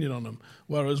big opinion on them.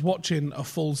 Whereas watching a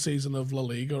full season of La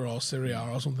Liga or Serie A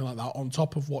or something like that on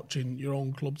top of watching your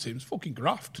own club teams, fucking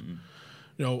graft.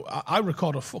 I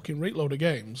record a fucking reload of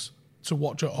games to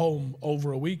watch at home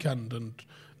over a weekend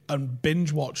and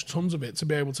binge watch tons of it to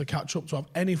be able to catch up, to have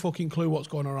any fucking clue what's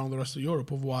going on around the rest of Europe.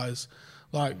 Otherwise,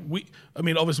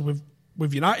 obviously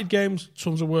with United games,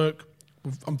 tons of work.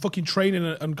 I'm fucking training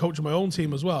and coaching my own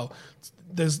team as well.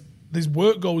 There's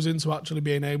work goes into actually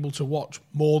being able to watch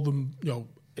more than,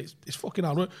 it's fucking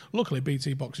hard work. Luckily,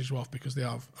 BT boxes you off because they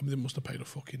must have paid a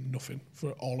fucking nothing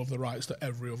for all of the rights to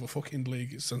every other fucking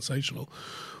league. It's sensational.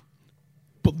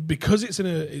 But because it's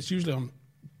usually on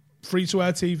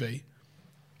free-to-air TV,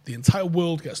 the entire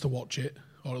world gets to watch it,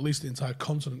 or at least the entire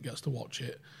continent gets to watch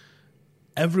it.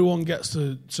 Everyone gets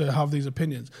to have these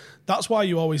opinions. That's why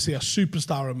you always see a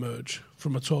superstar emerge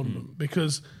from a tournament,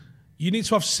 because you need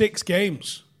to have 6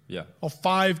 games. Yeah. Or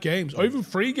 5 games, or even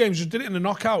 3 games. You did it in the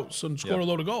knockouts and score a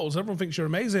load of goals. Everyone thinks you're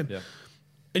amazing. Yeah.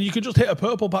 And you can just hit a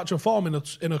purple patch of form in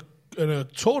a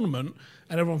tournament,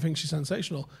 and everyone thinks you're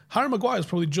sensational. Harry Maguire's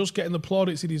probably just getting the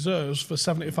plaudits he deserves for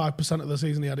 75% of the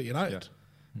season he had at United. Yeah.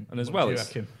 And as well,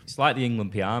 it's like the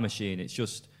England PR machine. It's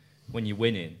just when you're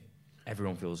winning,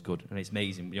 everyone feels good, and it's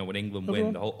amazing. When England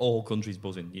win, the whole country's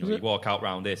buzzing. You walk out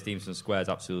round here, Stevenson Square's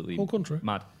absolutely whole country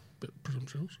mad. Bit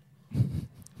presumptuous.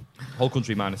 Whole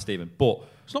country minus Stephen, but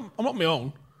I'm not my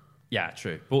own. Yeah,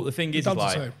 true. But the thing is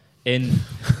like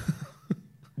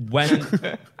when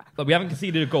we haven't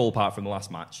conceded a goal apart from the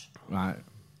last match, right?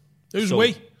 Who's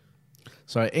we?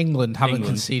 Sorry, England haven't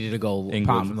conceded a goal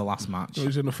apart from the last match.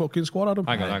 Who's in the fucking squad, Adam?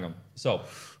 Hang on. So,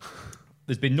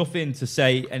 there's been nothing to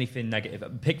say anything negative.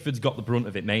 Pickford's got the brunt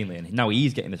of it mainly, and now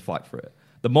he's getting this flack for it.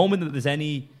 The moment that there's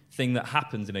anything that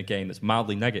happens in a game that's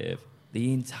mildly negative,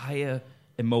 the entire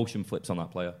emotion flips on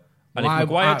that player. And if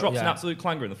Maguire drops an absolute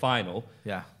clanger in the final,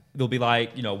 they'll be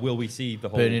like, will we see the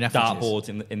whole dartboards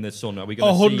in the sun? Are we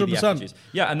going to see the effigies?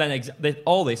 Yeah, and then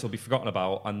all this will be forgotten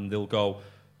about, and they'll go,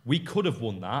 we could have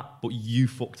won that, but you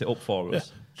fucked it up for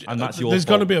us. Yeah. And that's your fault. There's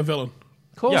going to be a villain.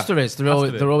 Of course there is. They're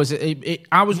always.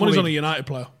 I was worried. On a United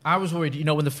player. I was worried,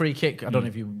 when the free kick, I don't know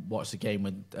if you watched the game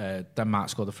when Denmark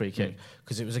scored the free kick,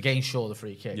 because it was against Shaw, the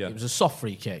free kick. Yeah. It was a soft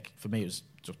free kick. For me, it was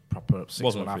just proper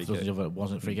 6.5. It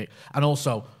wasn't a free kick. And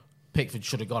also, Pickford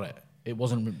should have got it. It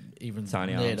wasn't even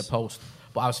near the post.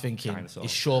 But I was thinking, is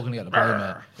Shaw going to get the blame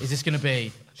here? Is this going to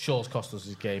be Shaw's cost us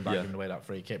his game by giving away that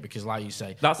free kick? Because, like you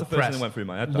say, that's the first thing that went through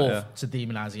my head. Love to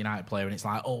demonise a United player, and it's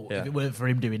like, if it weren't for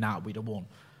him doing that, we'd have won.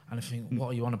 And I think, what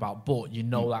are you on about? But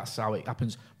that's how it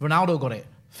happens. Ronaldo got it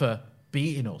for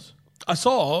beating us. I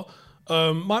saw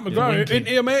Mike Maguire in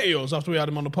here mate of yours after we had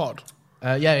him on the pod.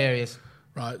 Yeah, he is.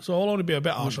 Right, so I'll only be a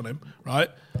bit harsh on him. Right,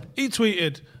 he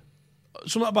tweeted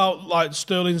something about like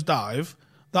Sterling's dive.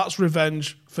 That's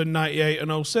revenge for 98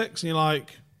 and 06. And you're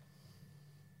like,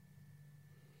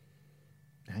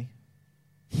 hey?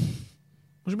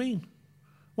 What do you mean?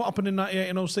 What happened in 98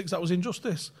 and 06? That was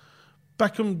injustice.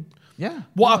 Beckham... Yeah.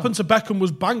 What happened to Beckham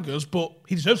was bangers, but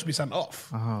he deserves to be sent off.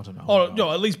 Oh, I don't know.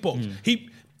 Or at least booked.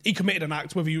 He committed an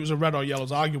act, whether it was a red or yellow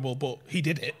is arguable, but he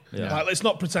did it. Yeah. Like, let's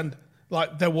not pretend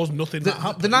like there was nothing that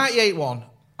happened. The 98 one,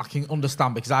 I can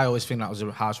understand, because I always think that was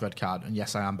a harsh red card, and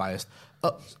yes, I am biased.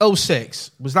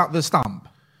 06, was that the stamp?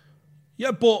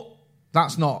 Yeah, but...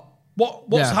 That's not...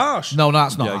 What's harsh? No,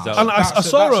 that's not harsh. Exactly. And I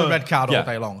saw that's a red card all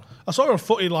day long. I saw a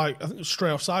footy, I think it was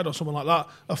Stray Offside or something like that,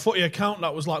 a footy account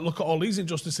that was like, look at all these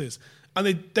injustices. And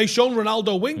they shown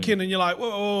Ronaldo winking, and you're like,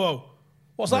 whoa.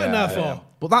 What's that in there for? Yeah.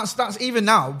 But that's even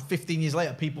now, 15 years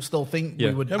later, people still think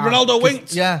we would... Ronaldo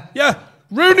winked. Yeah. Yeah.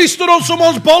 Rooney stood on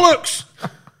someone's bollocks.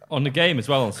 On the game as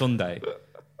well on Sunday,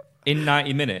 in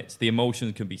 90 minutes, the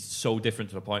emotions can be so different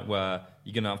to the point where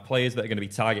you're going to have players that are going to be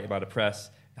targeted by the press,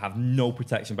 have no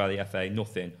protection by the FA,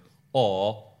 nothing,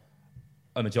 or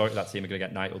a majority of that team are going to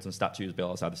get knighthood and statues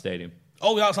built outside the stadium.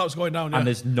 Oh, that's how it's going down, yeah. And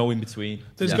there's no in-between.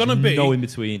 There's going to be... no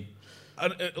in-between.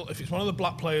 And if it's one of the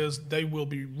black players, they will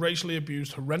be racially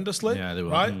abused horrendously. Yeah, they will.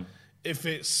 Right? If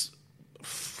it's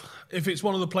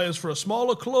one of the players for a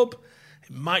smaller club,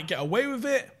 it might get away with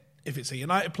it. If it's a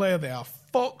United player, they are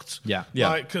fucked. Yeah.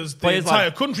 Because the entire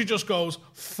country just goes,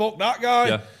 fuck that guy.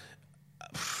 Yeah.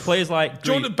 Players like...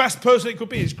 Do you know the best person it could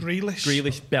be is Grealish?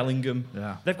 Grealish, Bellingham.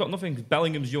 Yeah. They've got nothing.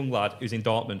 Bellingham's young lad who's in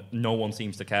Dortmund. No one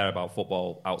seems to care about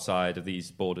football outside of these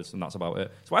borders, and that's about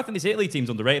it. So I think this Italy team's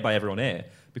underrated by everyone here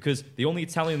because the only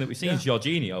Italian that we've seen is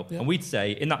Jorginho. Yeah. And we'd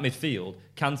say, in that midfield,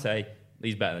 Kante,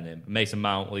 he's better than him. Mason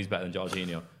Mount, well, he's better than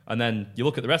Jorginho. And then you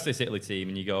look at the rest of this Italy team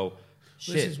and you go,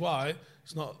 shit. This is why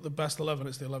it's not the best 11,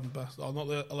 it's the 11 best. Or not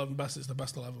the 11 best, it's the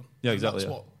best 11. Yeah, exactly.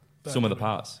 That's what some of the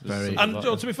parts. And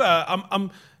to be fair, I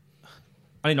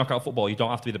mean, knockout football, you don't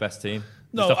have to be the best team.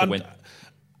 No, you have to win.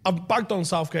 I've bagged on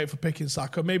Southgate for picking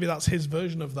Saka. Maybe that's his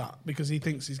version of that because he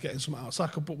thinks he's getting something out of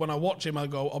Saka. But when I watch him, I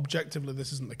go, objectively,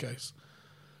 this isn't the case.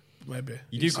 Maybe.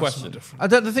 You do question.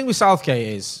 The thing with Southgate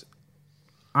is,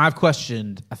 I've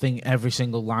questioned, I think, every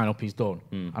single lineup he's done.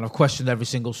 And I've questioned every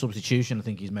single substitution I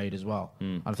think he's made as well.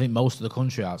 And I think most of the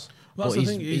country has. Well, but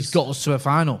he's got us to a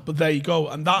final. But there you go.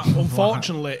 And that,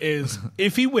 unfortunately, is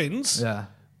if he wins...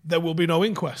 there will be no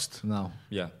inquest. No.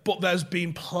 Yeah. But there's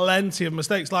been plenty of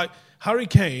mistakes. Like, Harry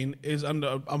Kane is, and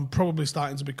I'm probably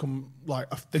starting to become, like,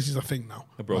 this is a thing now.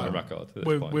 A broken record.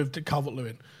 With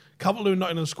Calvert-Lewin. Calvert-Lewin not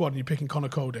in the squad and you're picking Conor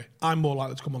Cody. I'm more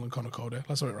likely to come on than Conor Cody.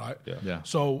 Let's have it right. Yeah.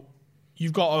 So,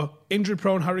 you've got a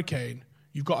injury-prone Harry Kane.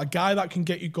 You've got a guy that can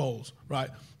get you goals, right?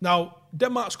 Now,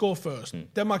 Denmark scored first.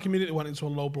 Denmark immediately went into a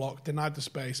low block, denied the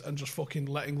space, and just fucking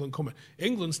let England come in.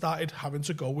 England started having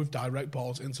to go with direct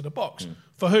balls into the box.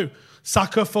 For who?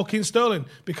 Saka fucking Sterling.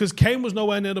 Because Kane was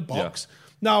nowhere near the box. Yeah.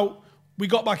 Now, we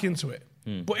got back into it.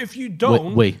 But if you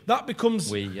don't, that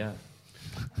becomes...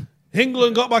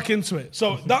 England got back into it.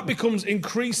 So that becomes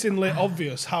increasingly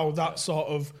obvious how that sort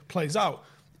of plays out.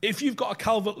 If you've got a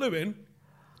Calvert-Lewin...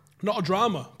 Not a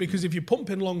drama, because if you're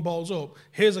pumping long balls up,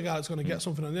 here's a guy that's going to get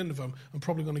something on the end of him and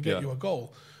probably going to get you a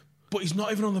goal. But he's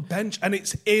not even on the bench, and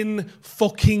it's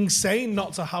insane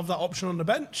not to have that option on the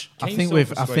bench. I think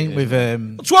with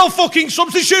 12 fucking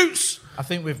substitutes. I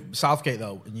think with Southgate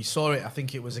though, and you saw it. I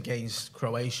think it was against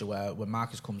Croatia where when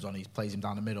Marcus comes on, he plays him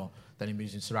down the middle. Then he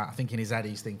moves into right. I think in his head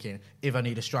he's thinking, if I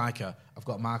need a striker, I've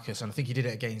got Marcus. And I think he did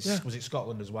it against, was it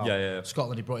Scotland as well? Yeah.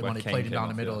 Scotland, he brought him on, he played him down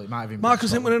the middle. It might have been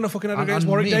Marcus didn't win in a fucking head against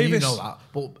Warwick Davis. You know that.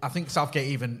 But I think Southgate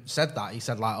even said that. He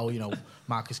said like,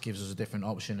 Marcus gives us a different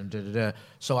option and da-da-da.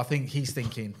 So I think he's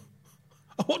thinking...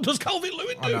 What does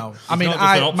Calvert-Lewin do? I know. I mean,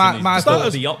 my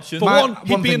the option. For one,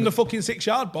 he'd be in the fucking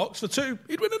 6-yard box. For two,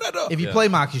 he'd win an header. If you play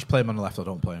Marcus, you play him on the left or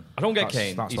don't play him. I don't get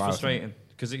Kane. He's frustrating.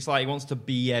 Because it's like he wants to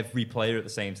be every player at the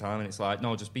same time, and it's like,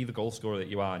 no, just be the goal scorer that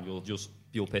you are, and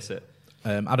you'll piss it.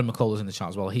 Adam McCullough's in the chat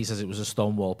as well. He says it was a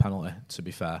stonewall penalty, to be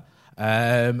fair.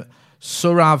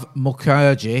 Surav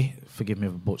Mukherjee, forgive me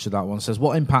if I butchered that one, says,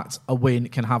 what impact a win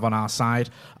can have on our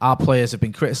side? Our players have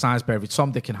been criticised by every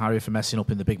Tom, Dick and Harry for messing up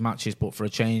in the big matches, but for a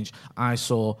change, I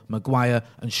saw Maguire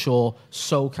and Shaw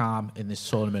so calm in this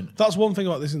tournament. That's one thing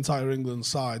about this entire England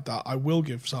side that I will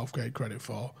give Southgate credit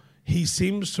for. He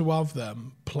seems to have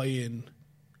them playing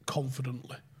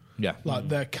confidently. Yeah. Like,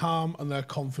 they're calm and they're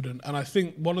confident. And I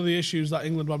think one of the issues that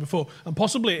England had before, and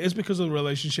possibly it is because of the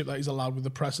relationship that he's allowed with the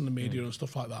press and the media and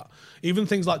stuff like that. Even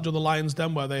things like the Lions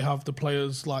Den, where they have the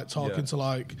players like talking to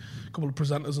like a couple of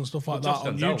presenters and stuff like that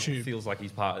on YouTube. Feels like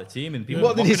he's part of the team. And people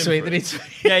what did he tweet?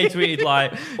 Yeah, he tweeted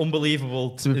like,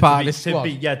 unbelievable to be part of this squad.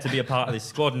 To be a part of this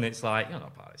squad. And it's like, you're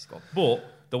not part of this squad. But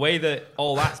the way that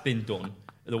all that's been done,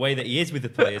 the way that he is with the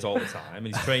players all the time, and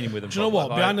he's training with them. Do you know what?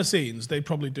 Behind the scenes, they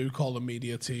probably do call the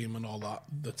media team and all that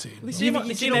the team. They see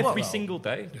him every single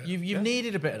day. You've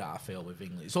needed a bit of that, I feel, with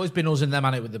England. It's always been us and them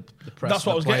on it with the press. That's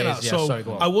what I was getting at. Yeah,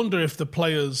 so I wonder if the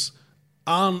players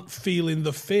aren't feeling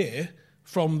the fear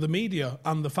from the media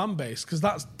and the fan base, because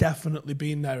that's definitely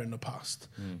been there in the past.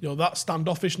 That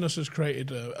standoffishness has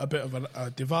created a bit of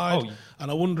a divide,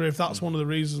 and I wonder if that's one of the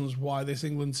reasons why this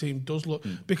England team does look...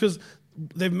 Because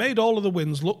they've made all of the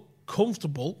wins look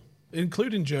comfortable,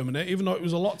 including Germany, even though it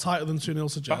was a lot tighter than 2-0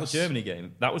 suggests. That Germany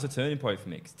game, that was a turning point for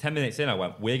me. 'Cause 10 minutes in, I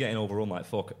went, we're getting overrun like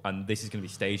fuck, and this is going to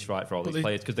be stage fright for all these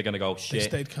players, because they're going to go, shit,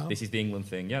 this is the England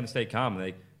thing. Yeah, and they stayed calm, and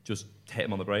they just hit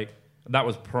them on the break. And that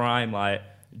was prime, like,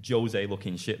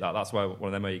 Jose-looking shit. That's why one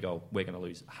of them where you go, we're going to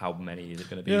lose. How many is it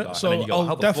going to be? Yeah, so and then you go, I'll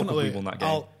how the fuck have we won that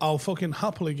game? I'll fucking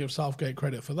happily give Southgate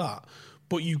credit for that.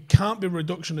 But you can't be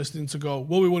reductionist into go,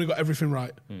 well, we only got everything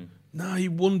right. No, he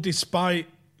won despite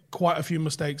quite a few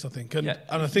mistakes, I think. And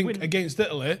I think against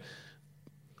Italy,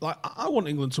 like, I want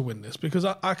England to win this because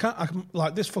I can't,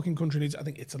 like, this fucking country needs it. I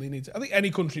think Italy needs it. I think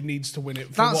any country needs to win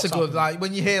it. That's a good, happened. Like,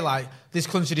 when you hear, like, this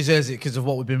country deserves it because of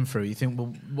what we've been through, you think,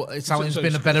 well, Italians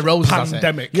been a bed of roses.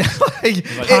 Pandemic. Yeah,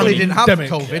 Italy didn't have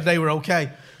COVID, they were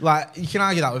okay. Like, you can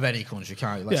argue that with any country,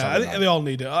 can't you? I think they all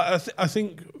need it. I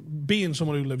think being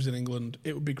someone who lives in England,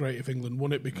 it would be great if England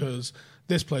won it because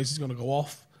this place is going to go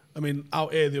off. I mean,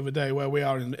 out here the other day where we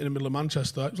are in the middle of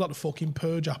Manchester, it was like the fucking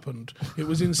purge happened. It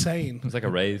was insane. It was like a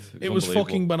rave. It was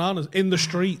fucking bananas in the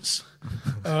streets.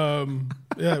 It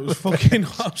was fucking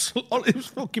it was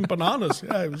fucking bananas.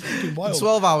 Yeah, it was fucking wild.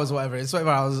 12 hours, whatever it is. 12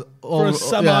 hours. For a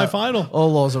semi-final.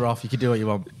 All laws are off. You can do what you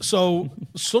want. So,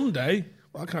 Sunday...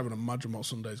 I can't even imagine what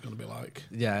Sunday's going to be like.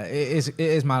 Yeah, it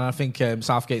is, man. I think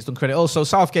Southgate's done credit. Also,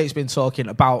 Southgate's been talking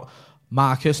about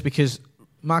Marcus because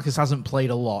Marcus hasn't played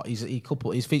a lot.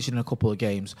 He's featured in a couple of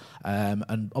games.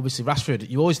 And obviously Rashford,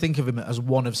 you always think of him as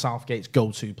one of Southgate's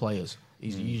go-to players. He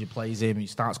usually plays him. He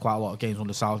starts quite a lot of games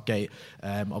under Southgate.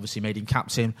 Obviously made him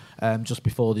captain just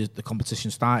before the competition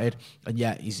started. And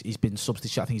he's been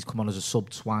substituted. I think he's come on as a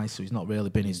sub twice, so he's not really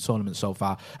been in his tournament so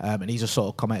far. And he's just sort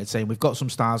of commented saying, we've got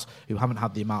some stars who haven't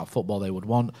had the amount of football they would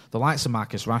want. The likes of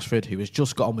Marcus Rashford, who has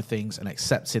just got on with things and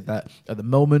accepted that at the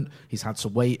moment he's had to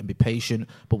wait and be patient,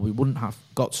 but we wouldn't have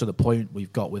got to the point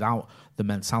we've got without the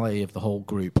mentality of the whole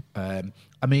group. I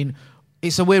mean,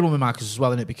 it's a weird one with Marcus as well,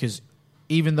 isn't it? Because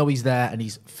even though he's there and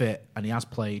he's fit and he has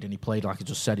played and he played, like I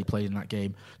just said, he played in that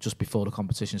game just before the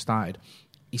competition started,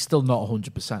 he's still not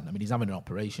 100%. I mean, he's having an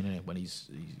operation in it when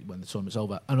the tournament's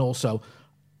over. And also,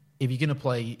 if you're going to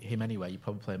play him anyway, you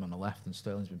probably play him on the left, and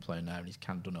Sterling's been playing there and he's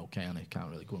kind of done okay and he can't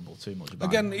really grumble too much about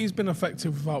Again, he's been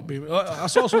effective without being... I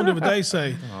saw someone the other day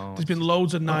say there's been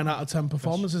loads of 9 out of 10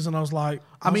 performances and I was like,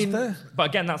 but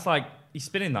again, that's like, he's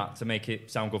spinning that to make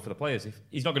it sound good for the players. If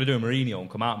he's not going to do a Mourinho and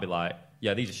come out and be like,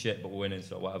 yeah, these are shit, but we're winning,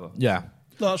 so whatever. Yeah.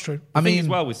 No, that's true. I mean, as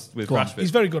well with Rashford. He's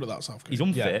very good at that, Southgate. He's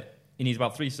unfit. He needs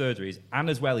about 3 surgeries. And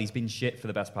as well, he's been shit for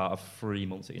the best part of 3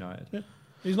 months at United. Yeah.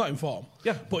 He's not in form.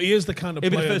 Yeah. But he is the kind of player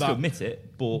He'll be the first that... to admit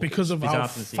it, but... Because of how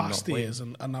fast he is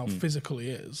and how physical he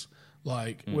is,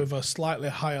 with a slightly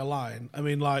higher line. I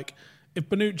mean, like, if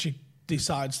Bonucci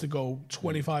decides to go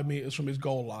 25 metres from his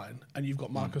goal line and you've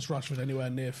got Marcus Rashford anywhere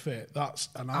near fit, that's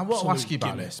an absolute... I want to ask you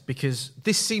about this because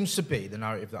this seems to be the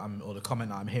narrative or the comment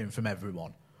that I'm hearing from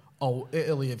everyone. Oh,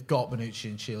 Italy have got Bonucci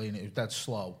and Chile and it was dead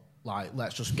slow. Like,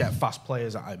 let's just get fast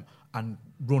players at him and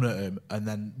run at him and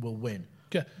then we'll win.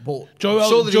 Yeah. But Joe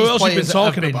else you've been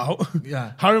talking about?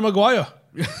 Yeah. Harry Maguire.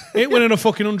 Ain't winning a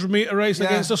fucking 100-metre race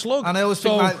against a slug. And I always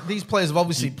think like, these players have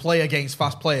obviously play against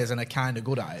fast players and are kind of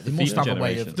good at it. They must have a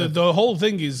way of... The whole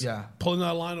thing is pulling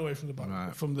that line away from the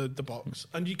back, from the box.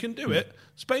 And you can do it.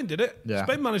 Spain did it. Yeah.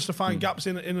 Spain managed to find gaps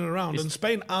in and around. And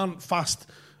Spain aren't fast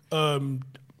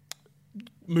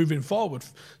moving forward.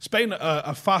 Spain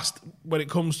are fast when it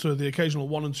comes to the occasional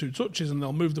 1 and 2 touches, and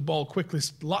they'll move the ball quickly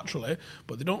laterally,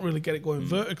 but they don't really get it going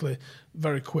vertically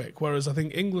very quick. Whereas I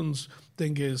think England's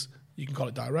thing is... You can call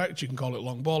it direct, you can call it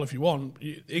long ball if you want.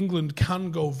 England can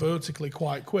go vertically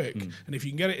quite quick. And if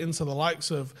you can get it into the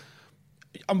likes of...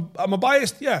 I'm a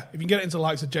biased, yeah. If you can get it into the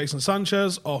likes of Jason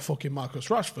Sanchez or fucking Marcus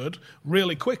Rashford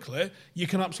really quickly, you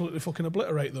can absolutely fucking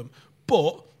obliterate them.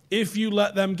 But if you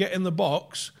let them get in the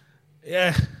box,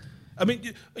 yeah. I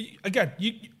mean, again,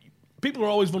 people are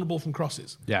always vulnerable from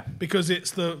crosses. Yeah. Because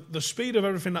it's the speed of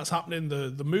everything that's happening,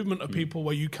 the movement of people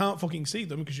where you can't fucking see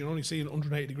them because you're only seeing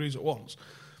 180 degrees at once.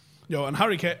 And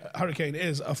Harry Kane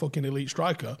is a fucking elite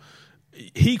striker.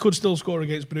 He could still score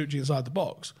against Bonucci inside the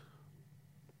box,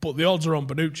 but the odds are on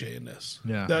Bonucci in this.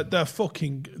 Yeah. They're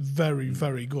fucking very,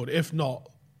 very good, if not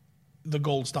the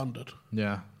gold standard.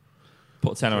 Yeah.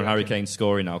 Put a tenner on Harry Kane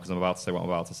scoring now because I'm about to say what I'm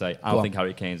about to say. I don't think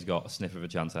Harry Kane's got a sniff of a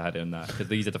chance ahead in there because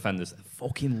these are defenders that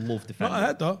fucking love defending. Not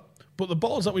ahead though. But the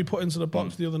balls that we put into the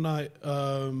box the other night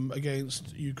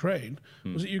against Ukraine,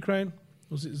 was it Ukraine?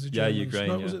 Was it the Germans? Ukraine.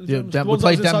 No, was it the Germans? We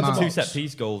played Denmark. 2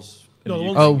 set-piece goals. No,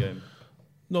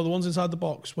 the ones inside the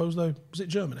box. What was they? Was it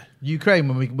Germany? Ukraine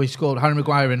when we scored. Harry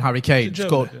Maguire and Harry Kane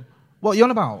scored. What are you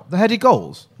on about? The headed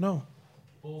goals? No.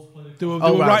 They were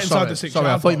right inside the 6 yard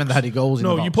box. I thought you meant the headed goals.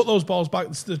 No, you put those balls back.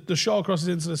 The Shaw crosses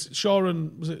into the Shaw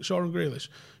and Grealish.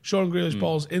 Shaw and Grealish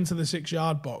balls into the 6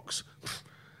 yard box.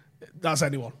 That's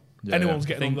anyone. Anyone's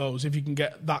getting on those if you can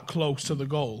get that close to the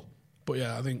goal. But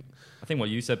yeah, I think what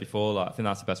you said before, I think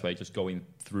that's the best way, just going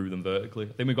through them vertically.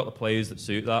 I think we've got the players that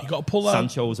suit that. You got to pull that.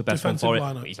 Sancho's the best one for it.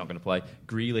 Lineup. But he's not going to play.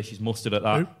 Grealish is mustard at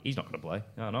that. Who? He's not going to play.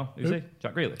 I don't know. Who's he?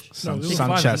 Jack Grealish.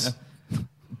 Sanchez.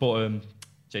 But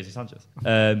Jesus Sanchez.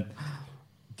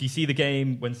 Do you see the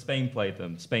game when Spain played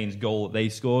them? Spain's goal that they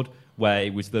scored, where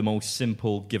it was the most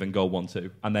simple give and go 1-2,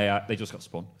 and they just got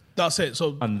spun. That's it.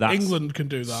 So England can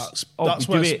do that. That's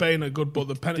where Spain are good, but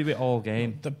do it all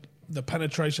game. The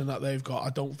penetration that they've got, I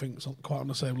don't think is quite on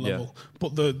the same level. Yeah.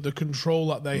 But the control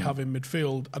that they have in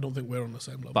midfield, I don't think we're on the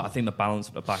same level. But I think the balance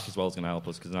at the back as well is going to help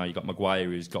us, because now you've got Maguire,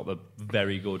 who's got the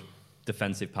very good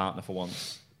defensive partner for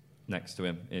once next to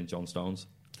him in John Stones.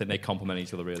 I think they complement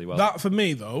each other really well. That for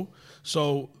me, though,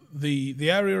 so the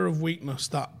area of weakness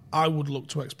that I would look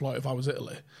to exploit if I was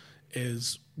Italy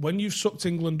is when you've sucked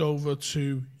England over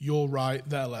to your right,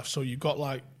 their left. So you've got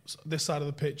like this side of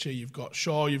the pitch here, you've got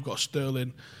Shaw, you've got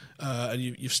Sterling, and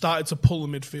you've started to pull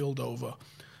the midfield over.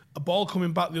 A ball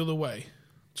coming back the other way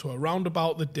to around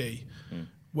about the D,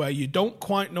 where you don't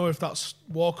quite know if that's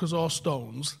Walker's or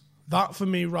Stones. That for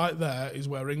me right there is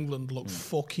where England look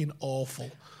fucking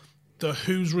awful.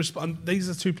 And these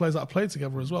are two players that have played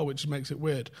together as well, which makes it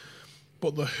weird.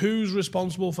 But who's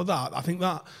responsible for that? I think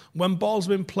that when ball's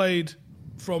been played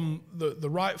from the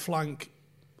right flank,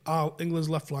 England's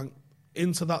left flank,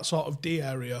 into that sort of D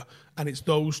area, and it's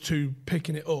those two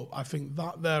picking it up, I think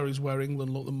that there is where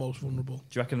England look the most vulnerable. Do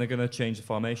you reckon they're going to change the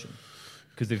formation?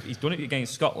 Because he's done it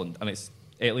against Scotland, and it's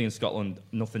Italy and Scotland,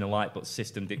 nothing alike, but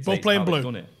system dictates both playing how blue. They've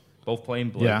done it. Both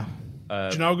playing blue. Yeah. Do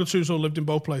you know how Gattuso lived in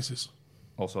both places?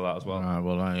 Also that as well.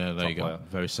 Yeah, there you go.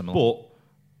 Very similar. But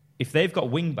if they've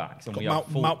got wing backs and we have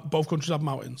both countries have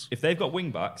mountains. If they've got wing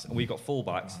backs and we've got full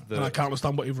backs, and I can't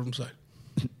understand what either of them say.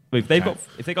 If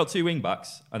they've got two wing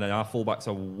backs and then our full backs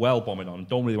are well bombing on,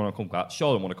 don't really want to come back.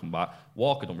 Shaw don't want to come back.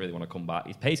 Walker don't really want to come back.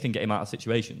 His pace can get him out of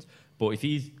situations, but if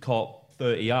he's caught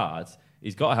 30 yards,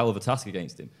 he's got a hell of a task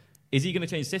against him. Is he going to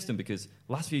change the system? Because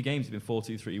last few games have been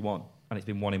 4-2-3-1 and it's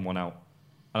been 1 in, 1 out,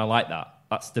 and I like that.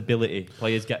 That stability.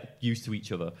 Players get used to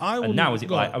each other. And now is it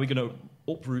like, are we going to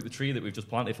uproot the tree that we've just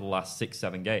planted for the last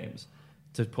 6-7 games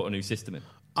to put a new system in?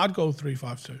 I'd go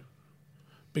 3-5-2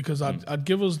 because I'd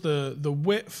give us the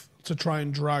width to try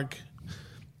and drag.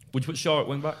 Would you put Shaw at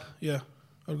wing back? Yeah,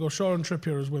 I'd go Shaw and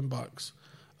Trippier as wing backs,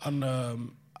 and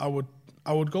I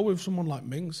would go with someone like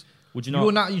Mings. Would you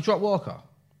not? You drop Walker?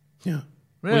 Yeah.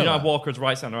 Really? Would you not have Walker as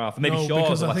right centre half? Maybe no, Shaw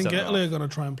because as I think Italy half. are going to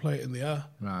try and play it in the air.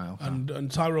 Right. Okay.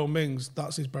 And Tyrone Mings,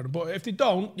 that's his bread and butter. If they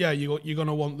don't, yeah, you're going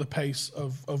to want the pace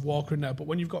of Walker in there. But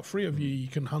when you've got 3 of you, you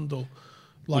can handle.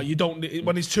 Like you don't.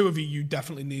 When it's 2 of you, you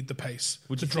definitely need the pace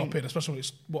to drop in, especially when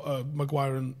it's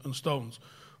Maguire and Stones.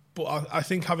 But I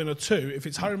think having a 2, if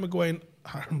it's Harry Maguire,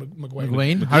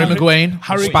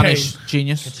 Spanish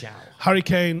genius, Harry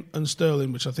Kane and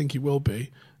Sterling, which I think he will be.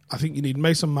 I think you need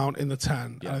Mason Mount in the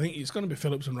 10, and I think it's going to be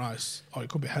Phillips and Rice, or it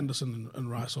could be Henderson and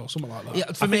Rice, or something like that.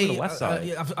 Yeah, for me,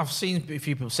 I've seen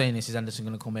people saying this is Henderson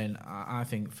going to come in. I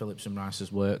think Phillips and Rice has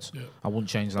worked. Yeah. I wouldn't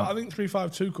change that. But I think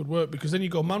 3-5-2 could work because then you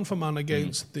go man for man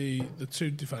against the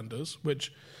 2 defenders,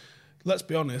 which, let's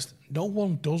be honest, no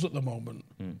one does at the moment.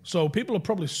 So people are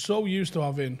probably so used to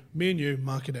having me and you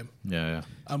marking him. Yeah.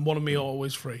 And one of me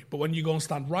always free. But when you go and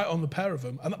stand right on the pair of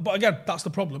them, but again, that's the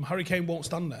problem. Harry Kane won't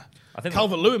stand there. I think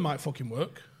Calvert-Lewin might fucking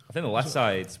work. I think the left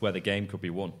side's where the game could be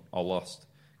won or lost.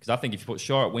 Because I think if you put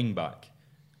Shaw at wing back,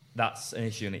 that's an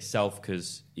issue in itself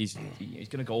because he's going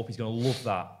to go up, he's going to love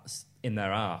that in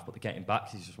their half, but the getting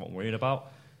back is just what I'm worried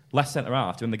about. Left centre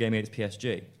half, during the game against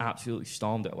PSG, absolutely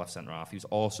stormed at left centre half. He was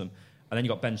awesome. And then you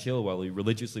got Ben Chilwell, who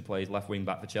religiously plays left wing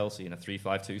back for Chelsea in a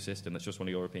 3-5-2 system that's just won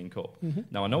a European Cup.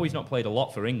 Now I know he's not played a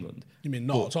lot for England. You mean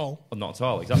not at all? Not at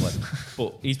all, exactly.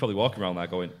 But he's probably walking around there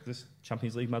going, "This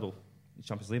Champions League medal."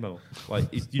 Champions League medal.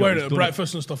 Like, wearing it at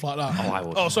breakfast and stuff like that. Oh, I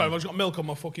would. Oh, sorry, I've just got milk on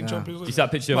my fucking Champions League. You saw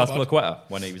that picture of Azpilicueta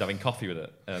when he was having coffee with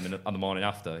it on the morning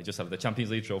after. He just had the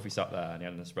Champions League trophy sat there and he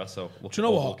had an espresso. Do you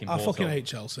know what? I fucking hate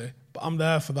Chelsea, but I'm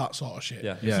there for that sort of shit.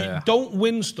 Yeah. Don't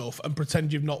win stuff and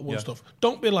pretend you've not won stuff.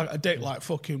 Don't be like a dick like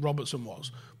fucking Robertson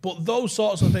was. But those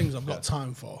sorts of things I've got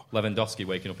time for. Lewandowski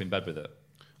waking up in bed with it.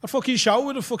 I fucking shower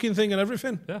with a fucking thing and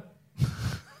everything. Yeah.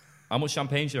 How much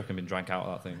champagne do you reckon been drank out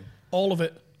of that thing? All of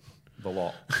it. The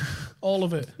lot. All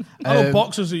of it. I know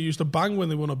boxers who used to bang when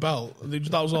they won a belt.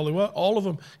 That was all they were. All of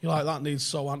them. You're like, that needs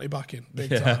so anti-backing. Big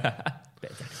time.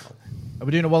 Are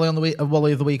we doing a Wally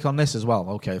of the week on this as well?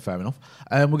 Okay, fair enough.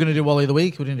 We're going to do Wally of the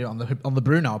week. We're going to do it on the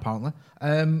Brew now, apparently.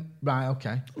 Right,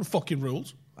 okay. Fucking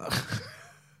rules.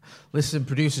 Listen,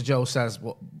 producer Joe says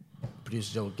what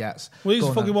producer Joe gets. Well, he's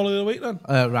the fucking Wally of the week then.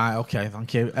 Right, okay,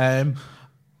 thank you.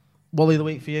 Wally of the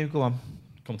week for you, go on.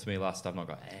 Come to me last. I've not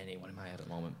got anyone in my head at the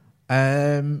moment.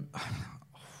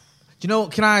 Do you know,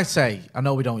 can I say, I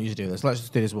know we don't usually do this, let's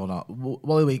just do this one not.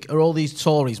 Wally Week, are all these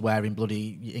Tories wearing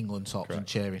bloody England tops and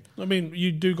cheering? I mean,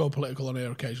 you do go political on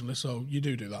here occasionally, so you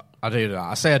do that. I do that.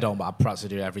 I say I don't, but I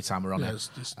practically do it every time we're on it.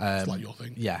 It's like your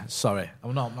thing. Yeah, sorry.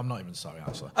 I'm not even sorry,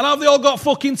 actually. And have they all got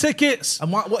fucking tickets?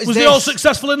 And what is Was this? they all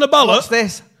successful in the ballot? What's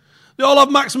this? They all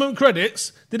have maximum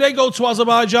credits. Did they go to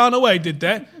Azerbaijan away, did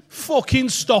they? Fucking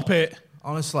stop it.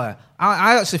 Honestly,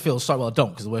 I actually feel sorry. Well, I don't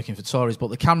because they're working for Tories,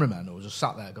 but the cameramen who were just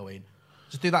sat there going,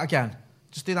 just do that again.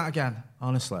 Just do that again.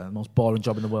 Honestly, the most boring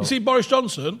job in the world. You see, Boris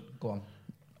Johnson? Go on.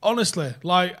 Honestly,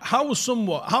 like, how's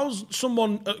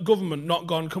someone at government not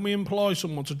gone, can we employ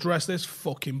someone to dress this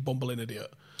fucking bumbling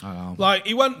idiot? I know. Like,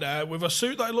 he went there with a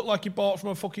suit that looked like he bought from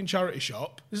a fucking charity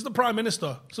shop. This is the Prime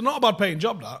Minister. It's not a bad paying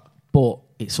job, that. But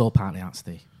it's all partly out,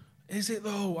 Steve. Is it,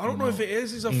 though? I don't know if it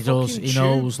is. He's a he fucking does. He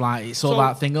knows, like, it's all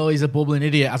that thing, he's a bubbling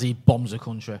idiot as he bombs a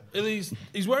country. He's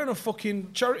wearing a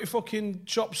fucking charity fucking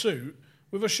shop suit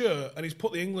with a shirt, and he's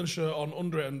put the England shirt on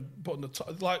under it and put on the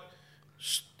top. Like,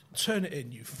 turn it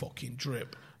in, you fucking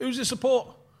drip. Who's his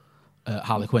support?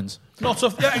 Harley Quinn's. Not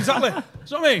a... Yeah, exactly. Do you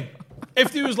know what I mean?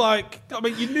 If he was like... I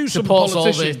mean, you knew some Supports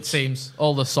politicians... all the teams,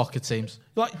 all the soccer teams.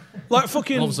 Like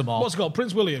fucking... Loves them all. What's it called?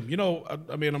 Prince William. You know,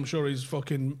 I mean, I'm sure he's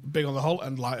fucking big on the Holt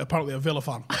and, like, apparently a Villa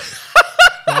fan.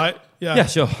 Right? Yeah. Yeah,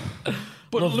 sure.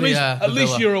 But at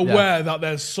least you're aware that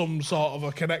there's some sort of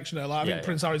a connection there. Like, I think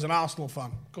Prince Harry's an Arsenal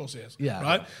fan. Of course he is. Yeah.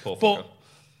 Right? But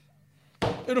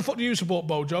who the fuck do you support,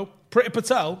 Bojo? Priti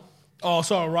Patel? Oh, I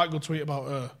saw a right good tweet about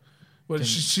her. When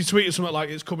she tweeted something like,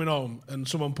 it's coming home, and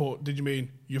someone put, did you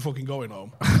mean you're fucking going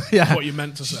home? Yeah. That's what you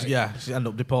meant to say. Yeah, she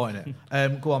ended up deporting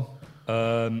it. Go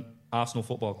on. Arsenal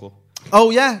Football Club.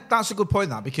 Oh, yeah, that's a good point,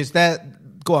 that, because they're...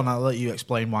 Go on, I'll let you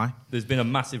explain why. There's been a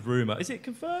massive rumour. Is it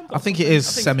confirmed? I think it is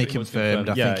semi-confirmed.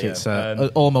 I think it's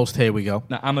almost here we go.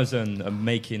 Now, Amazon are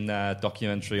making their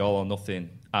documentary All or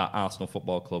Nothing at Arsenal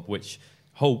Football Club, which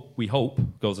we hope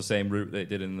goes the same route they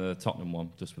did in the Tottenham one,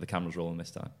 just with the cameras rolling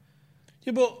this time.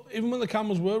 Yeah, but even when the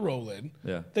cameras were rolling,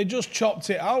 they just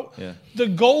chopped it out. Yeah. The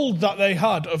gold that they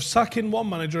had of sacking one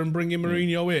manager and bringing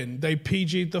Mourinho in, they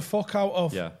PG'd the fuck out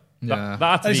of. Yeah.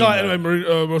 It's like, anyway,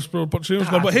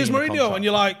 but here's Mourinho, and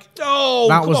you're like, oh,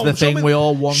 that was the thing we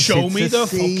all wanted to see. Show me the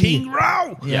fucking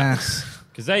row. Yes.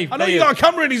 Because I know you got a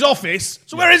camera in his office,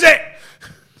 so where is it?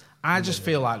 I just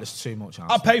feel like there's too much.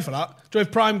 I'll pay for that. So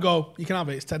if Prime go, you can have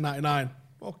it, it's $10.99.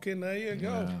 Fucking there you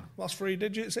go. Yeah. Last 3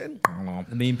 digits in.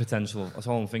 The meme potential. That's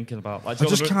all I'm thinking about. Like, I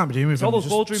just can't be doing with him.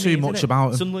 There's too much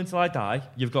about him. Sunderland Till I Die.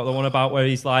 You've got the one about where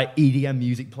he's like EDM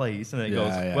music plays, and it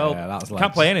goes,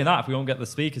 can't play any of that if we don't get the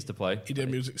speakers to play.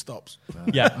 EDM music stops.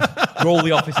 Yeah. Roll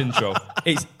the Office intro.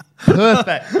 It's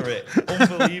perfect for it.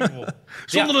 Unbelievable.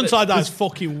 Sunderland Till I Die is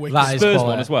fucking wicked. That Spurs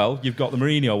one as well. You've got the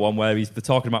Mourinho one where they're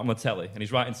talking about him on the telly, and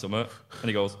he's writing something, and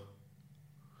he goes...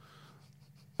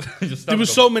 There were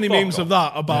so many memes of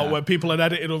that about where people had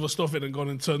edited other stuff in and gone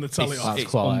and turned the telly off.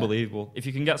 It's unbelievable. If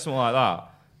you can get something like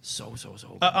that, so good.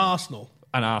 At Arsenal.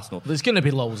 And Arsenal. There's going to be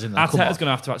loads in there. Arteta's going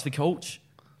to have to actually coach.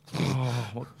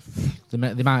 They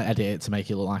might edit it to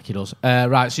make it look like he does.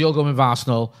 Right, so you're going with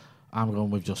Arsenal. I'm going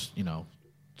with just,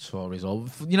 Tories. Or,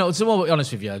 to be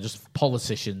honest with you, just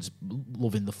politicians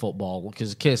loving the football.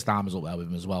 Because Keir Starmer's up there with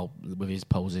him as well, with his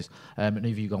poses. And who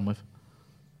have you gone with?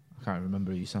 I can't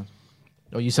remember who you said.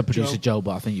 Oh, you said producer Joe,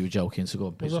 but I think you were joking, so go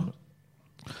on.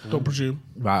 Don't presume.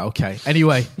 Right, okay.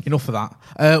 Anyway, enough of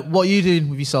that. What are you doing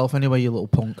with yourself anyway, you little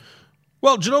punk?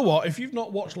 Well, do you know what? If you've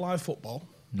not watched live football,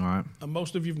 right, and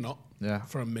most of you've not,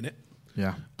 for a minute,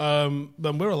 then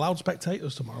we're allowed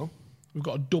spectators tomorrow. We've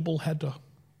got a double header.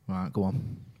 Right, go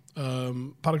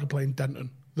on. Paddock are playing Denton,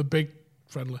 the big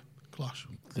friendly clash.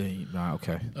 Right,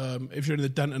 okay. If you're in the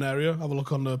Denton area, have a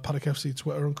look on the Paddock FC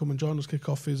Twitter and come and join us.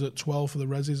 Kick-off is at 12 for the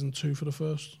resis and 2 for the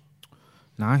first.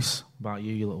 Nice. What about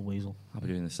you little weasel? I'll be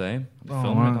doing the same.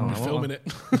 Filming it.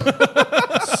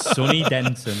 Sunny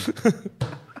Denton.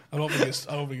 I don't think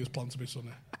it's planned to be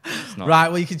sunny. Right,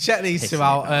 well, you can check these two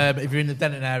out if you're in the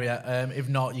Denton area. If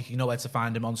not, you can know where to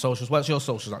find him on socials. What's your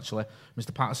socials, actually,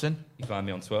 Mr. Patterson? You find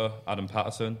me on Twitter, Adam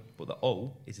Patterson, but the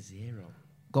O is a 0.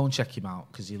 Go and check him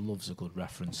out because he loves a good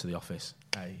reference to The Office.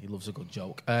 Hey, he loves a good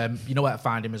joke. You know where to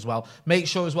find him as well. Make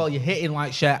sure as well you're hitting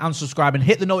like, share and subscribe and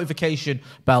hit the notification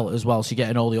bell as well so you're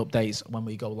getting all the updates when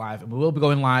we go live. And we will be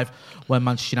going live when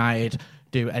Manchester United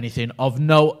do anything of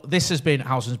note. This has been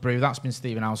Howson's Brew. That's been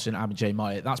Stephen Howson. I'm Jay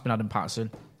Moyet. That's been Adam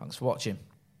Patterson. Thanks for watching.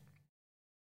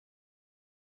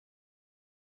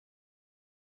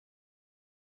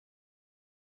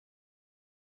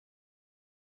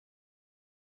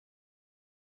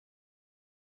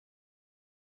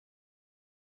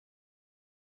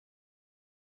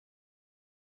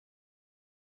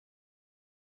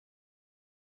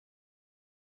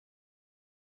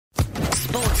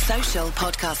 Sports Social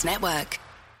Podcast Network.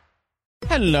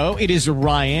 Hello, it is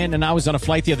Ryan, and I was on a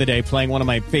flight the other day playing one of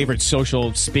my favorite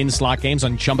social spin slot games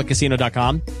on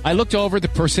ChumbaCasino.com. I looked over at the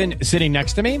person sitting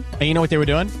next to me, and you know what they were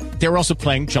doing? They were also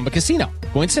playing Chumba Casino.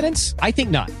 Coincidence? I think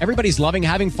not. Everybody's loving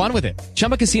having fun with it.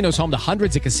 Chumba Casino is home to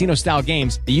hundreds of casino-style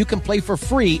games that you can play for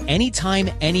free anytime,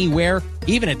 anywhere,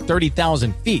 even at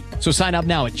 30,000 feet. So sign up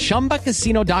now at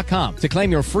ChumbaCasino.com to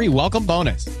claim your free welcome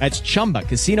bonus. That's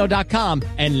ChumbaCasino.com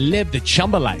and live the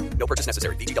Chumba life. No purchase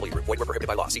necessary. VGW. Void where prohibited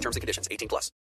by law. See terms and conditions. 18+.